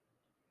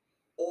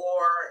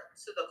or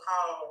to the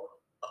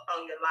call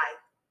on your life.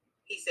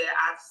 He said,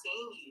 I've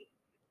seen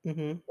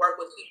you work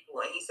with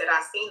people. And he said,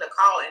 I've seen the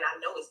call and I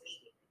know it's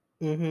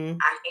needed.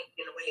 I can't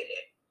get away with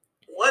it.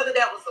 Whether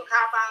that was a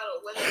cop out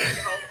or whether it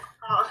was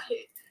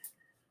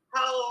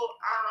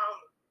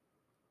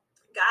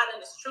God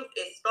and His truth,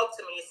 it spoke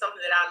to me. It's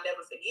something that I'll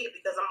never forget,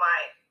 because I'm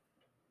like,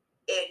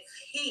 if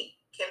He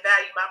can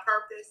value my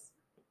purpose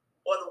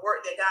or the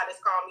work that God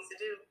has called me to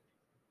do,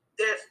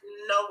 there's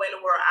no way in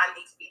the world I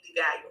need to be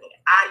devaluing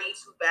it. I need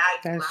to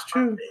value my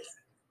purpose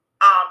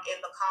in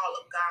the call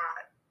of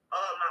God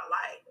on my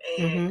life.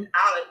 And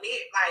I'll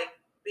admit, like,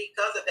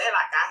 because of that,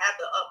 like, I have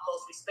the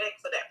utmost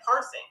respect for that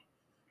person,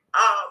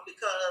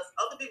 because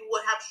other people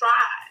would have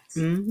tried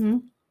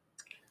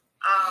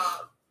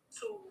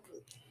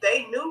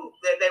they knew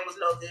that they was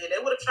no good.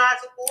 They would have tried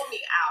to pull me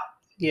out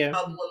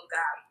of the will of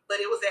God.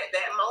 But it was at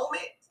that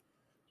moment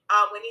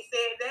when he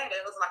said that,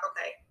 it was like,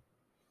 okay,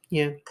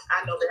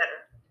 I know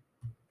better.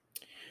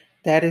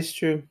 That is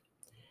true.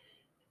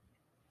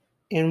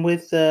 And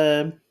with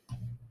the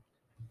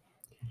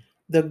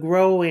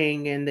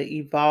growing and the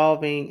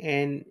evolving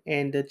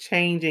and the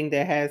changing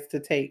that has to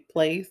take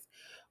place,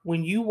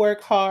 when you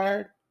work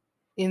hard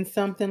in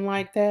something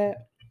like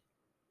that,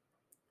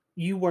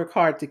 you work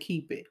hard to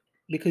keep it,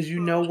 because you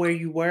know where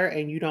you were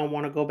and you don't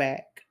want to go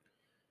back.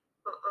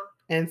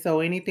 And so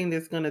anything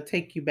that's going to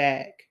take you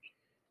back,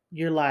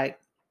 you're like,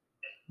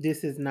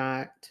 this is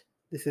not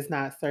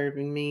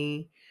serving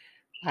me.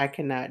 I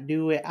cannot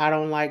do it. I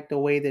don't like the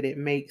way that it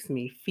makes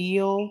me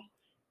feel.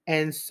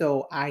 And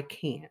so I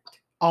can't.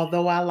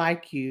 Although I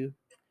like you,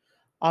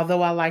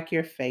 although I like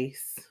your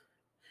face,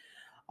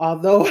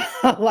 although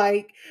I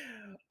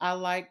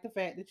like the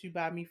fact that you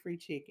buy me free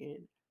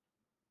chicken,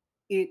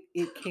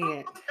 It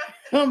can't.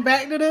 Come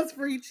back to this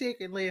free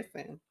chicken.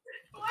 Listen,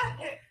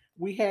 What?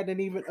 we hadn't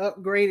even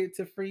upgraded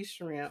to free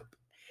shrimp,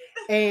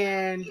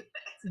 and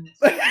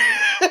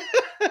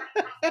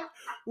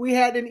we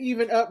hadn't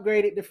even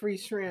upgraded to free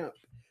shrimp.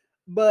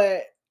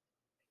 But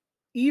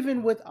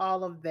even with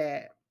all of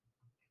that,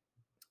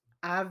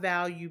 I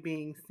value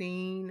being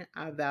seen.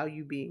 I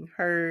value being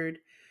heard.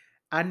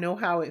 I know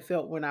how it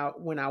felt when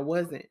I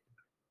wasn't,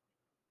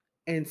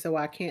 and so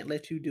I can't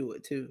let you do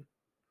it too.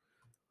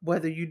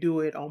 Whether you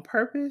do it on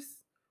purpose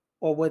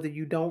or whether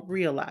you don't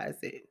realize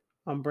it,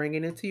 I'm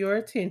bringing it to your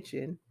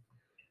attention,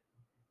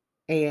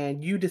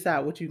 and you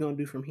decide what you're gonna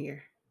do from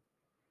here.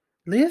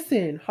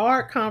 Listen,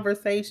 hard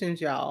conversations,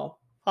 y'all.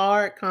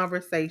 Hard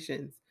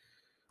conversations.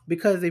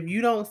 Because if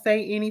you don't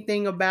say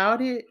anything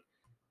about it,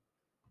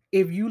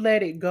 if you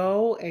let it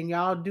go and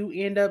y'all do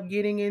end up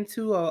getting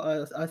into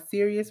a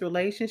serious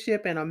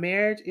relationship and a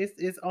marriage,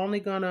 it's only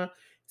gonna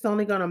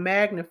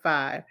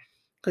magnify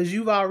because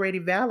you've already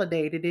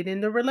validated it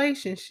in the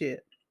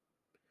relationship.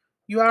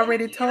 You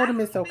already told him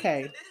it's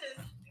okay.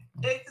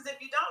 Because if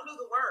you don't do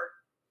the work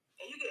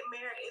and you get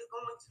married, it's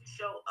going to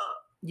show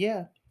up.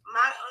 Yeah.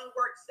 My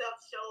unworked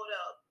self showed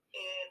up,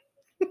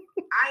 and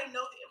I know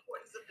the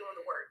importance of doing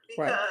the work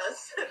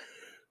because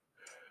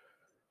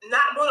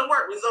not doing the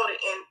work resulted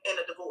in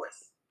a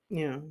divorce.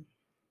 Yeah.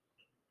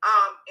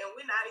 And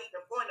we're not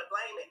even going to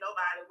blame it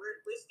nobody.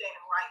 We're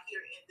standing right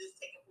here in this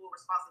taking full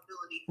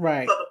responsibility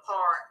for the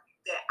part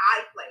that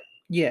I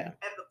played. Yeah.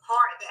 And the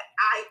part that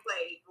I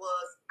played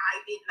was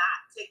I did not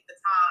take the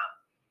time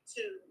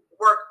to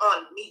work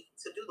on me,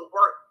 to do the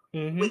work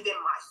within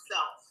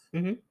myself.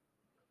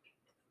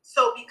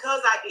 So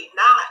because I did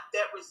not,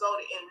 that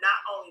resulted in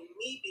not only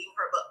me being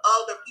hurt, but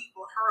other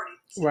people hurting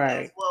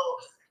as well,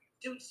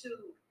 due to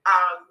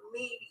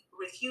me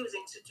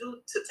refusing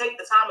to take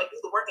the time and do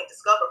the work and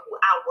discover who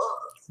I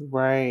was.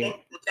 Right. And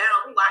now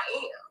who I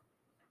am.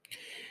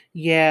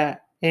 Yeah.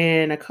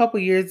 And a couple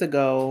years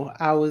ago,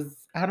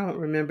 I don't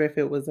remember if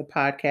it was a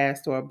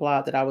podcast or a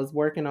blog that I was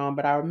working on,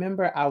 but I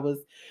remember I was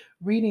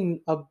reading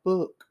a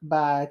book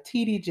by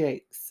T.D.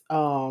 Jakes,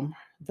 The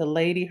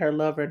Lady, Her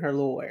Lover, and Her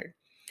Lord.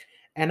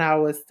 And I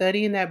was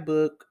studying that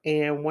book,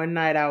 and one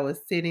night I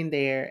was sitting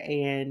there,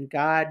 and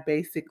God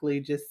basically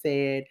just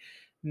said,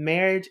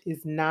 marriage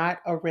is not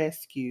a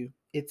rescue,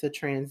 it's a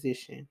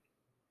transition.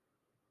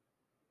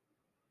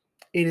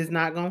 It is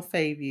not going to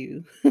save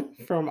you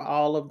from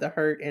all of the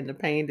hurt and the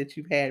pain that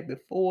you've had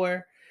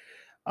before.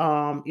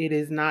 It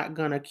is not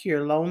going to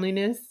cure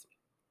loneliness.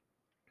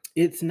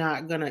 It's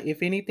not going to,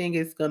 if anything,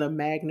 it's going to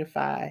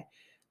magnify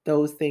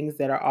those things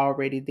that are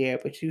already there.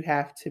 But you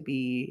have to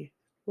be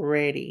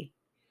ready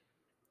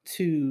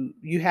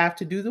you have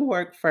to do the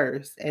work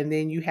first, and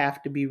then you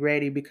have to be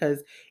ready,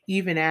 because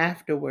even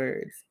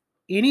afterwards,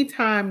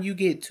 anytime you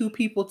get two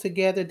people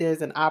together,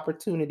 there's an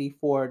opportunity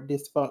for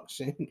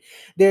dysfunction.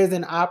 There's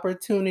an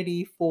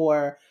opportunity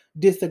for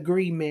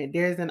disagreement.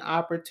 There's an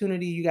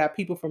opportunity. You got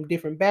people from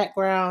different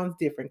backgrounds,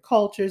 different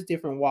cultures,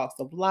 different walks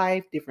of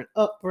life, different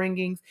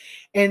upbringings.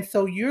 And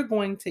so you're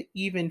going to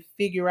even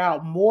figure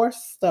out more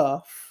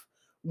stuff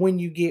when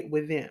you get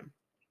with them.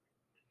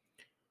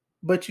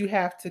 But you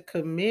have to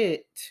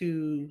commit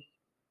to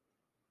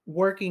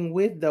working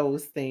with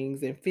those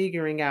things and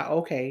figuring out,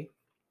 okay,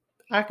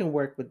 I can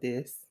work with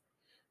this.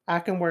 I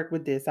can work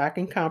with this. I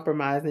can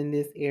compromise in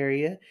this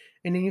area.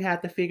 And then you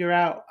have to figure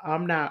out,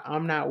 I'm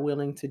not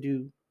willing to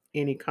do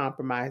any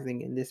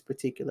compromising in this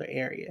particular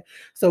area.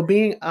 So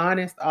being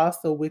honest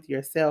also with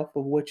yourself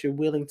of what you're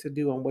willing to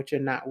do and what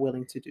you're not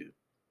willing to do.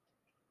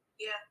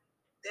 Yeah,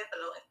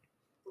 definitely.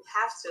 You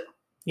have to.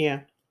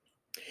 Yeah.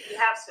 You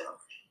have to.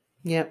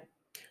 Yep.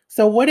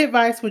 So what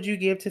advice would you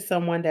give to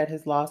someone that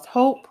has lost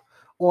hope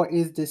or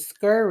is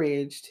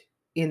discouraged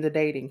in the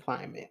dating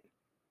climate?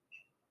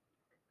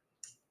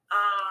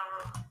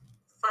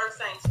 First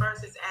things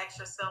first is ask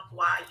yourself,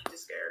 why are you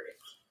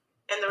discouraged?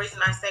 And the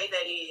reason I say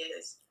that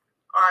is,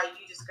 are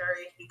you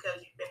discouraged because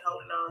you've been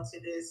holding on to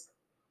this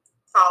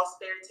false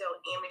fairy tale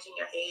image in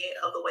your head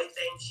of the way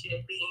things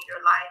should be in your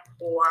life,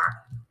 or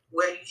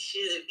where you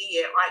should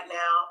be at right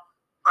now?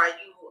 Are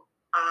you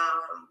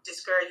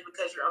discouraged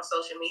because you're on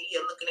social media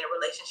looking at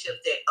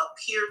relationships that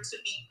appear to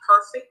be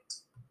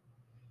perfect?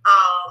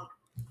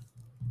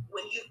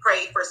 When you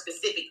pray for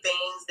specific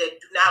things that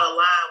do not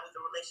align with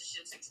the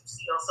relationships that you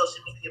see on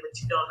social media, but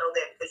you don't know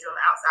that because you're on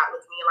the outside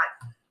looking in, like,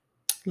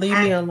 leave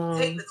me alone.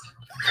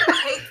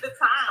 Take the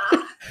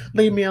time.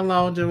 Leave me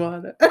alone,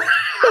 Joanna. I'm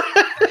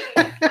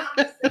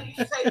just saying,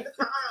 take the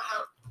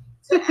time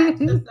to ask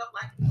yourself,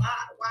 like, why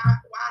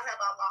have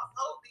I lost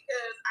hope?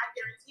 Because I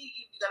guarantee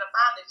you're gonna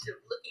find that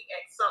you're looking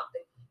at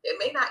something that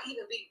may not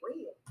even be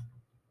real.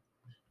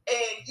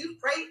 And you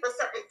prayed for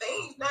certain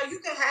things. Now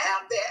you can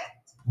have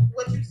that,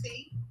 what you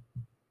see,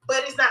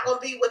 but it's not going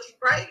to be what you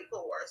prayed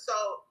for. So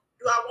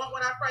do I want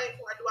what I prayed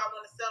for, or do I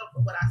want to settle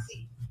for what I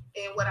see?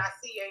 And what I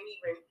see ain't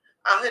even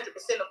 100%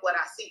 of what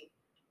I see.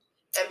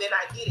 And then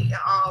I get it,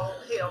 and all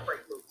hell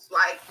break loose.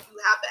 Like, you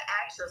have to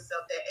ask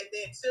yourself that. And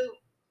then too,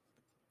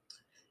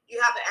 you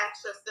have to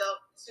ask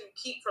yourself to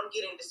keep from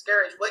getting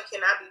discouraged. What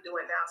can I be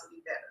doing now to be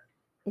better?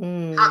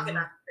 How can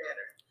I be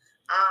better?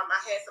 I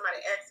had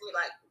somebody ask me,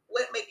 like,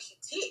 what makes you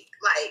tick?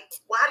 Like,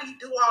 why do you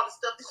do all the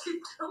stuff that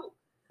you do?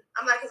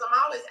 I'm like, because I'm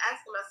always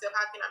asking myself,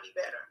 how can I be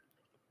better?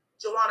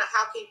 Joanna,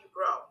 how can you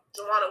grow?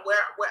 Joanna,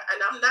 where, and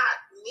I'm not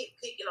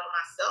nitpicking on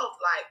myself,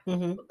 like,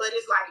 but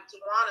it's like,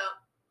 Joanna,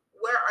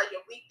 where are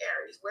your weak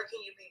areas? Where can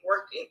you be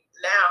working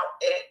now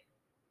at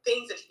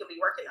things that you can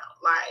be working on?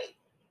 Like,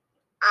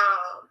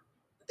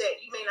 that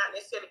you may not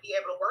necessarily be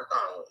able to work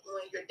on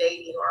when you're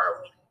dating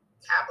or when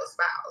you have a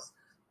spouse.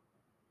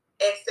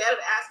 Instead of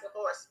asking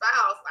for a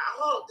spouse, like,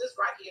 oh, this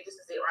right here, this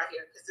is it right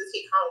here, because this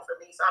hit home for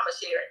me, so I'm going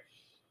to share it.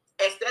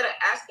 Instead of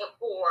asking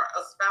for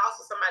a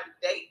spouse or somebody to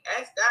date,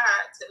 ask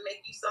God to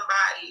make you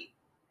somebody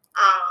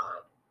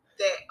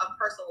that a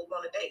person will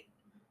want to date.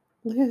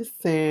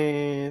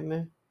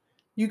 Listen,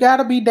 you got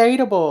to be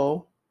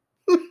dateable.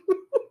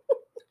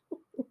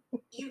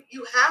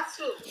 You have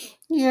to.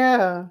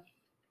 Yeah.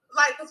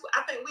 Like, cause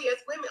I think we as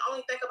women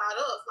only think about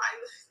us. Like,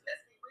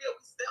 let's be real,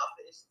 we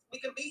selfish. We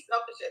can be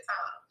selfish at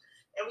times.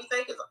 And we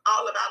think it's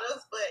all about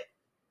us, but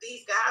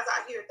these guys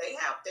out here,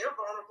 they're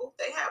vulnerable.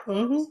 They have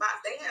vulnerable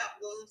spots. They have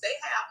wounds. They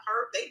have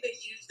hurt. They've been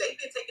used. They've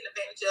been taken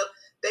advantage of.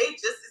 They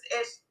just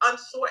as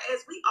unsure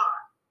as we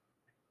are.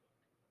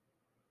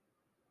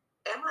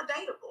 Am I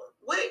dateable?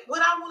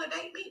 Would I want to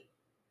date me?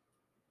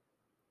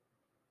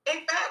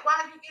 In fact, why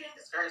are you getting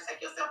discouraged? Take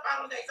yourself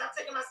out on dates. I'm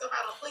taking myself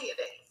out on plenty of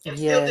dates. And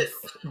yes,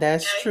 still do.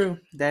 that's true.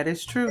 That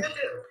is true. Still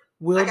do.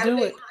 We'll do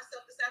it.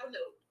 Myself this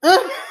afternoon.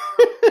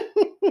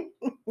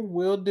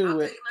 We'll do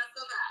it. Taking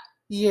myself out.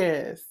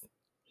 Yes.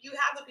 You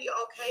have to be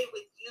okay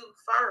with you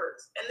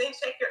first, and then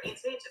check your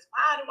intentions.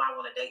 Why do I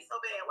want to date so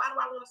bad? Why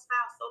do I want a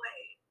spouse so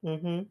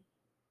bad?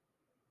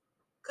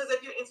 Because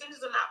if your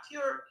intentions are not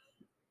pure,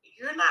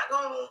 you're not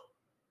going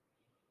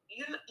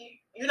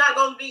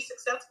to be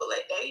successful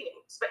at dating.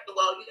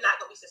 Well, you're not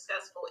going to be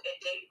successful at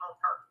dating on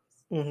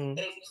purpose.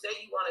 And if you say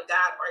you want a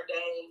God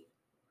ordained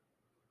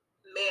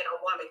man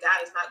or woman,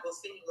 God is not going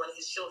to send you one of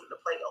his children to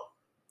play on.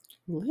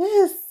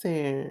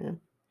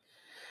 Listen,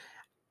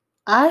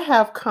 I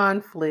have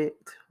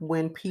conflict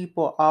when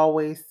people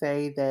always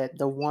say that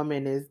the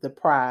woman is the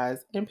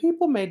prize, and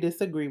people may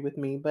disagree with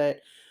me,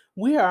 but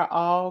we are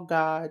all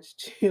God's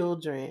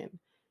children.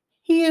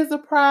 He is a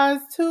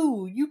prize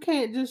too. You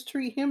can't just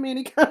treat him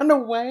any kind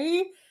of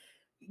way.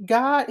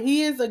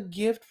 He is a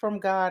gift from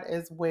God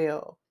as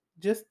well,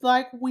 just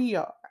like we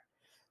are.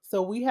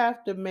 So we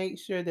have to make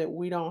sure that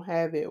we don't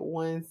have it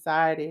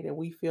one-sided and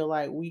we feel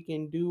like we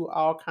can do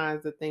all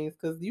kinds of things,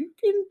 because you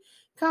can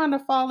kind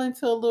of fall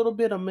into a little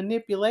bit of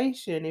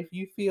manipulation if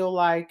you feel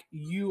like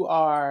you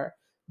are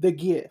the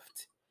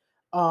gift,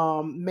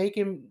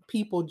 making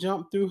people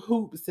jump through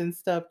hoops and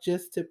stuff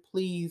just to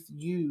please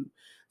you.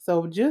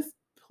 So just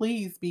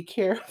please be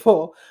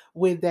careful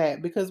with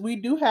that, because we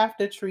do have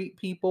to treat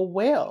people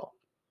well.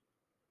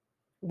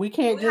 We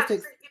can't just treat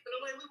people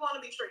the way we want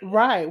to be treated.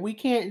 Right. We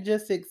can't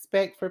just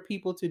expect for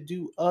people to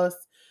do us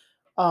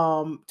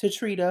to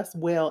treat us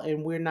well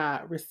and we're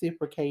not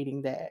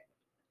reciprocating that.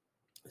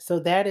 So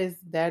that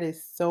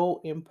is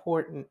so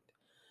important.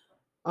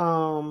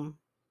 All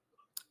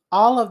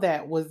of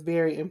that was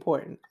very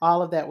important.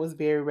 All of that was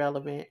very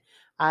relevant.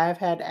 I've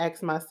had to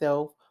ask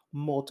myself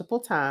multiple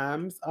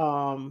times,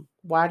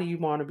 why do you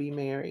want to be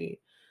married?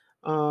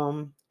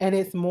 And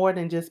it's more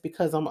than just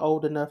because I'm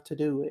old enough to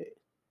do it.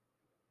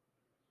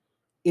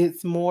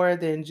 It's more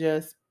than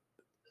just,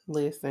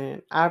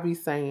 listen, I be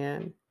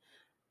saying,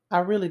 I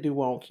really do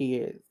want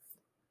kids.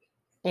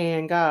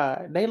 And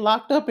God, they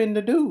locked up in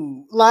the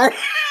dude. Like,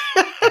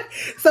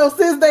 so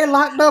since they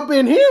locked up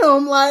in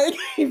him, like,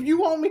 if you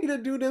want me to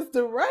do this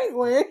the right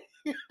way,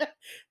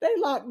 they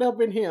locked up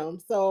in him.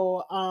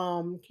 So,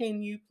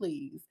 can you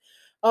please?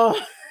 Uh,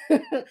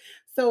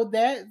 so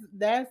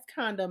that's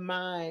kind of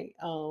my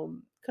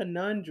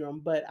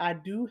conundrum, but I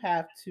do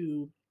have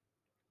to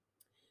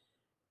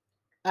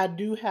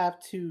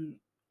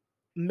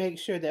make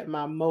sure that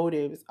my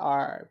motives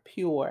are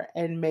pure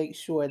and make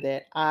sure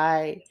that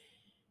I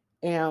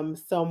am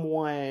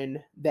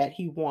someone that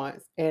he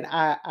wants. And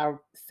I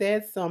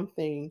said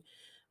something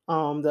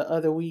the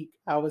other week.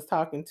 I was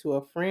talking to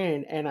a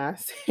friend and I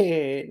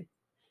said,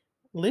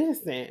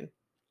 listen,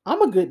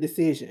 I'm a good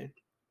decision.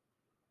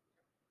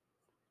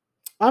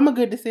 I'm a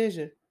good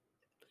decision.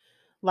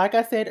 Like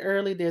I said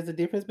earlier, there's a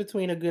difference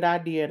between a good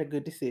idea and a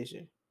good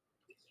decision.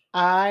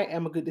 I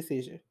am a good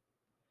decision.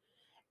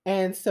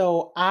 And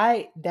so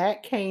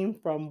that came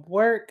from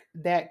work,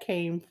 that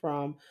came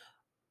from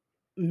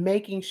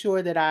making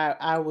sure that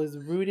I was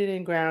rooted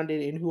and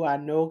grounded in who I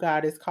know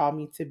God has called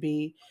me to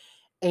be.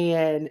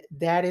 And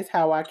that is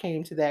how I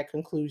came to that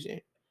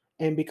conclusion.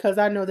 And because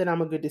I know that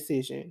I'm a good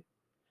decision,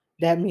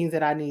 that means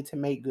that I need to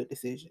make good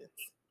decisions.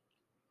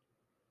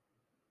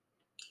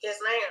 Yes,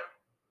 ma'am.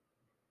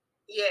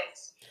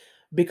 Yes.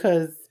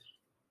 Because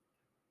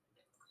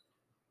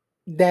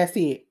that's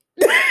it.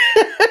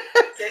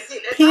 That's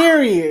it. That's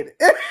Period.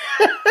 That's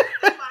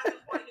why it's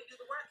important to do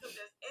the work, because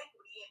there's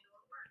equity in doing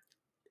the work.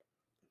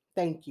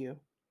 Thank you.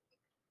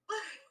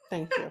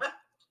 Thank you.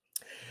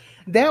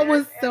 That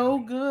was There's so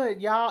every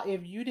good, y'all.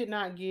 If you did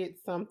not get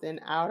something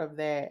out of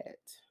that,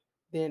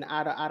 then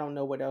I don't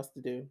know what else to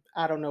do.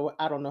 I don't know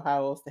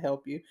how else to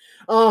help you.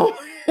 Um,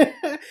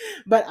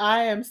 but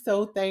I am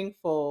so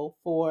thankful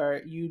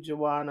for you,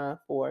 Joanna,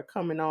 for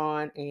coming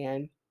on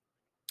and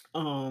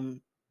um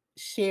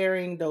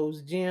sharing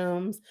those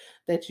gems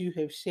that you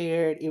have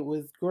shared. It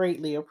was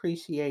greatly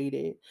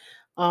appreciated.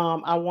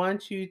 I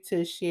want you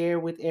to share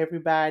with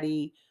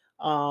everybody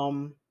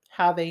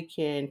how they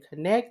can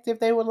connect if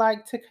they would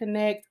like to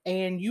connect,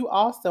 and you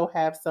also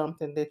have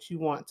something that you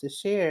want to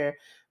share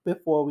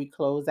before we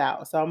close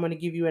out. So I'm going to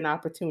give you an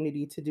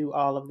opportunity to do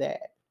all of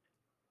that.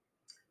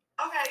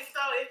 Okay, so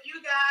if you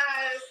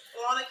guys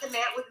want to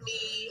connect with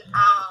me,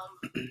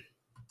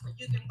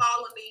 you can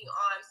follow me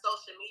on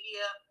social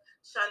media,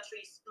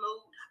 Shuntrese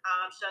Smoot,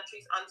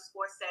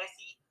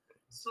 Shuntrese_sassy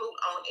Smoot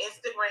on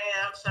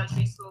Instagram,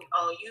 Shuntrese Smoot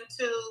on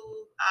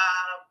YouTube,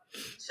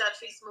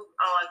 Shuntrese Smoot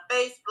on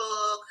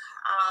Facebook.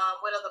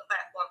 What other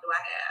platform do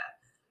I have?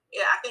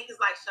 Yeah, I think it's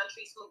like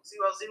Shuntrese Smoot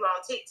 00 on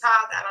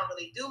TikTok. I don't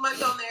really do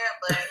much on there,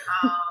 but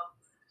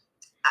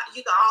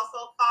you can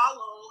also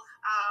follow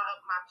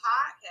my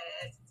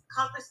podcast,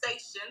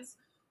 Conversations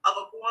of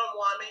a Born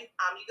Woman.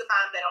 You can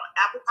find that on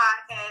Apple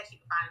Podcasts. You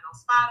can find it on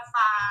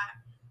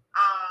Spotify.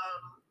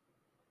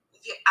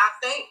 Yeah, I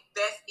think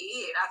that's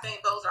it. I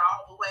think those are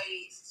all the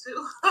ways to,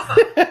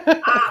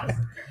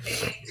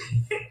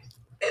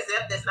 as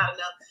if that's not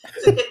enough,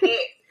 to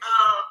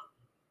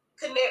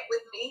connect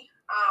with me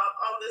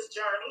on this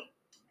journey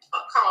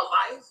called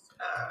life.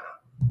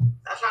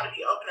 I try to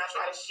be open. I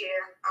try to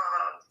share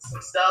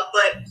some stuff.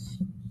 But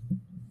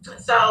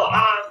so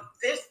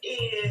this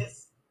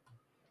is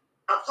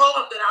a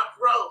poem that I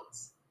wrote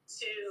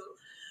to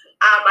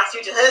my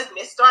future husband.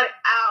 It started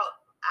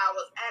out, I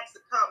was asked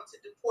to come to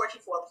do poetry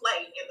for a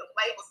play, and the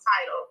play was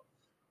titled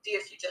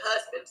Dear Future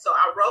Husband. So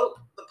I wrote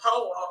the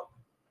poem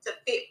to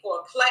fit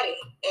for a play,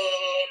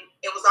 and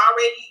it was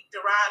already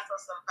derived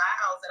from some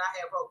vows that I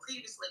had wrote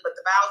previously, but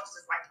the vows was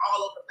just like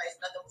all over the place.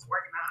 Nothing was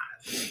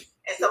organized.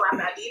 And so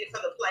after I did it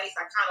for the place,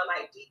 I kind of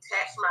like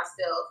detached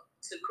myself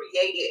to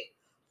create it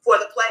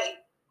for the play.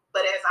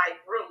 But as I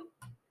grew,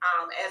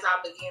 as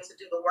I began to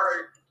do the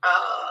work,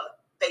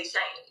 they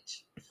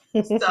changed.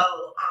 So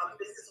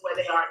this is where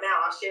they are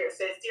now. I'll share. It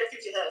says, Dear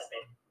Future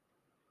Husband,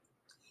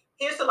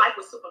 here's to life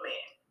with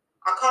Superman.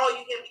 I call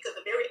you him because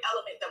the very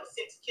element that was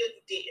sent to kill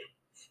you didn't.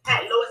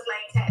 Had Lois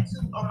Lane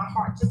tattooed on my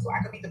heart just so I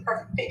could be the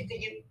perfect fit for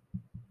you.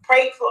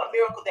 Prayed for a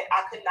miracle that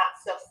I could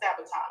not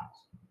self-sabotage.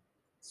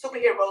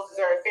 Superheroes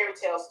deserve fairy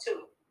tales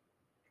too,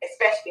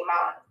 especially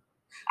mine.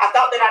 I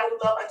thought that I knew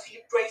love until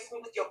you graced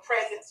me with your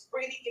presence,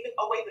 freely giving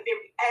away the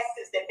very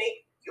essence that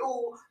make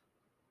you,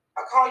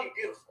 I call you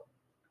beautiful.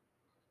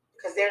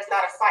 Because there's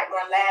not a sight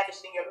more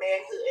lavish than your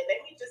manhood. And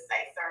let me just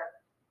say, sir,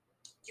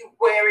 you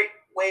wear it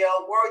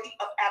well, worthy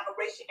of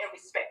admiration and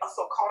respect. I'm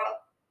so caught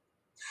up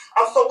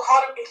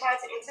in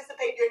trying to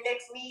anticipate your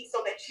next need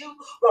so that you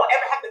won't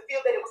ever have to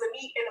feel that it was a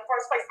need in the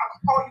first place. I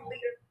call you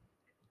leader,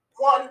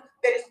 one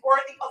that is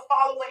worthy of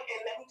following.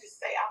 And let me just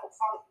say, I will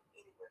follow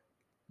you anywhere.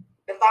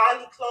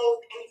 Divinely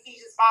clothed in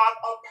Ephesians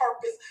 5 on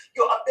purpose.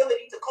 Your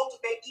ability to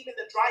cultivate even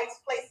the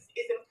driest places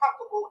is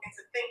impeccable. And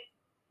to think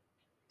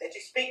that you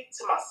speak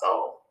to my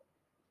soul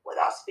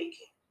without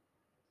speaking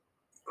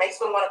makes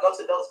me want to go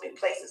to those big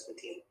places with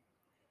you.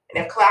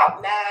 And if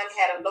Cloud 9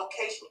 had a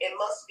location, it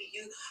must be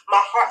you. My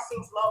heart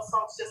sings love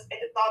songs just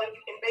at the thought of you.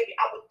 And baby,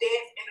 I would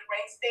dance in the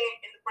rain, stand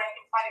in the rain,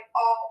 and fight it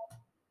all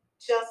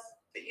just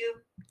for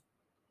you.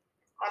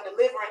 My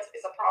deliverance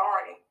is a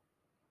priority.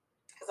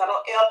 Because I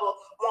don't ever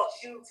want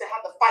you to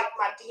have to fight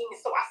my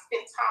demons. So I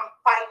spend time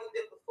fighting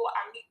them before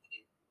I meet you.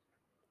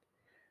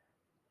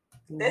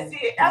 That's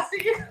it. I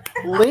see you.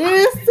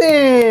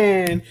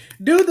 Listen,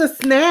 do the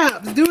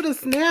snaps,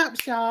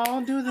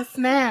 y'all. Do the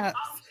snaps.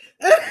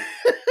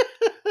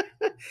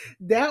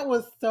 That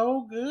was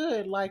so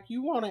good. Like,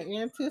 you want to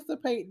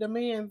anticipate the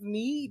man's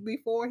need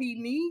before he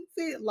needs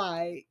it.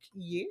 Like,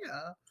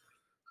 yeah,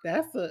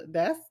 that's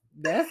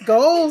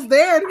goals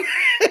there.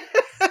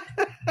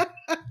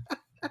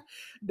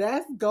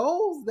 That's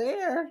goals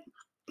there.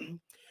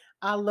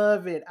 I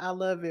love it. I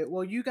love it.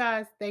 Well, you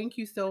guys, thank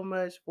you so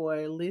much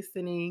for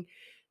listening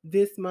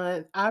this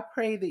month. I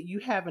pray that you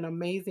have an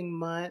amazing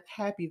month.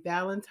 Happy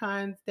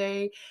Valentine's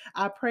Day.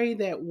 I pray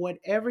that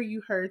whatever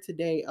you heard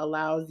today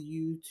allows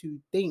you to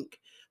think,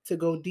 to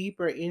go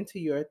deeper into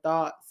your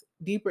thoughts,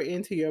 deeper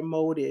into your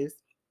motives,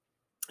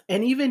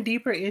 and even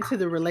deeper into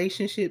the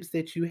relationships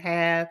that you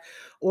have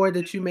or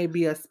that you may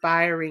be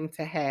aspiring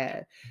to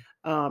have.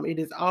 It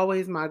is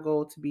always my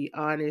goal to be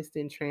honest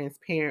and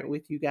transparent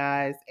with you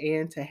guys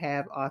and to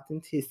have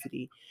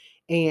authenticity.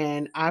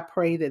 And I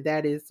pray that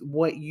that is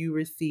what you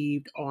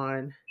received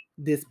on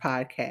this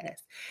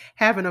podcast.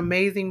 Have an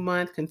amazing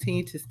month.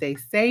 Continue to stay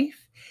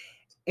safe.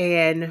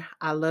 And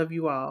I love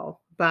you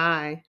all.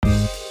 Bye.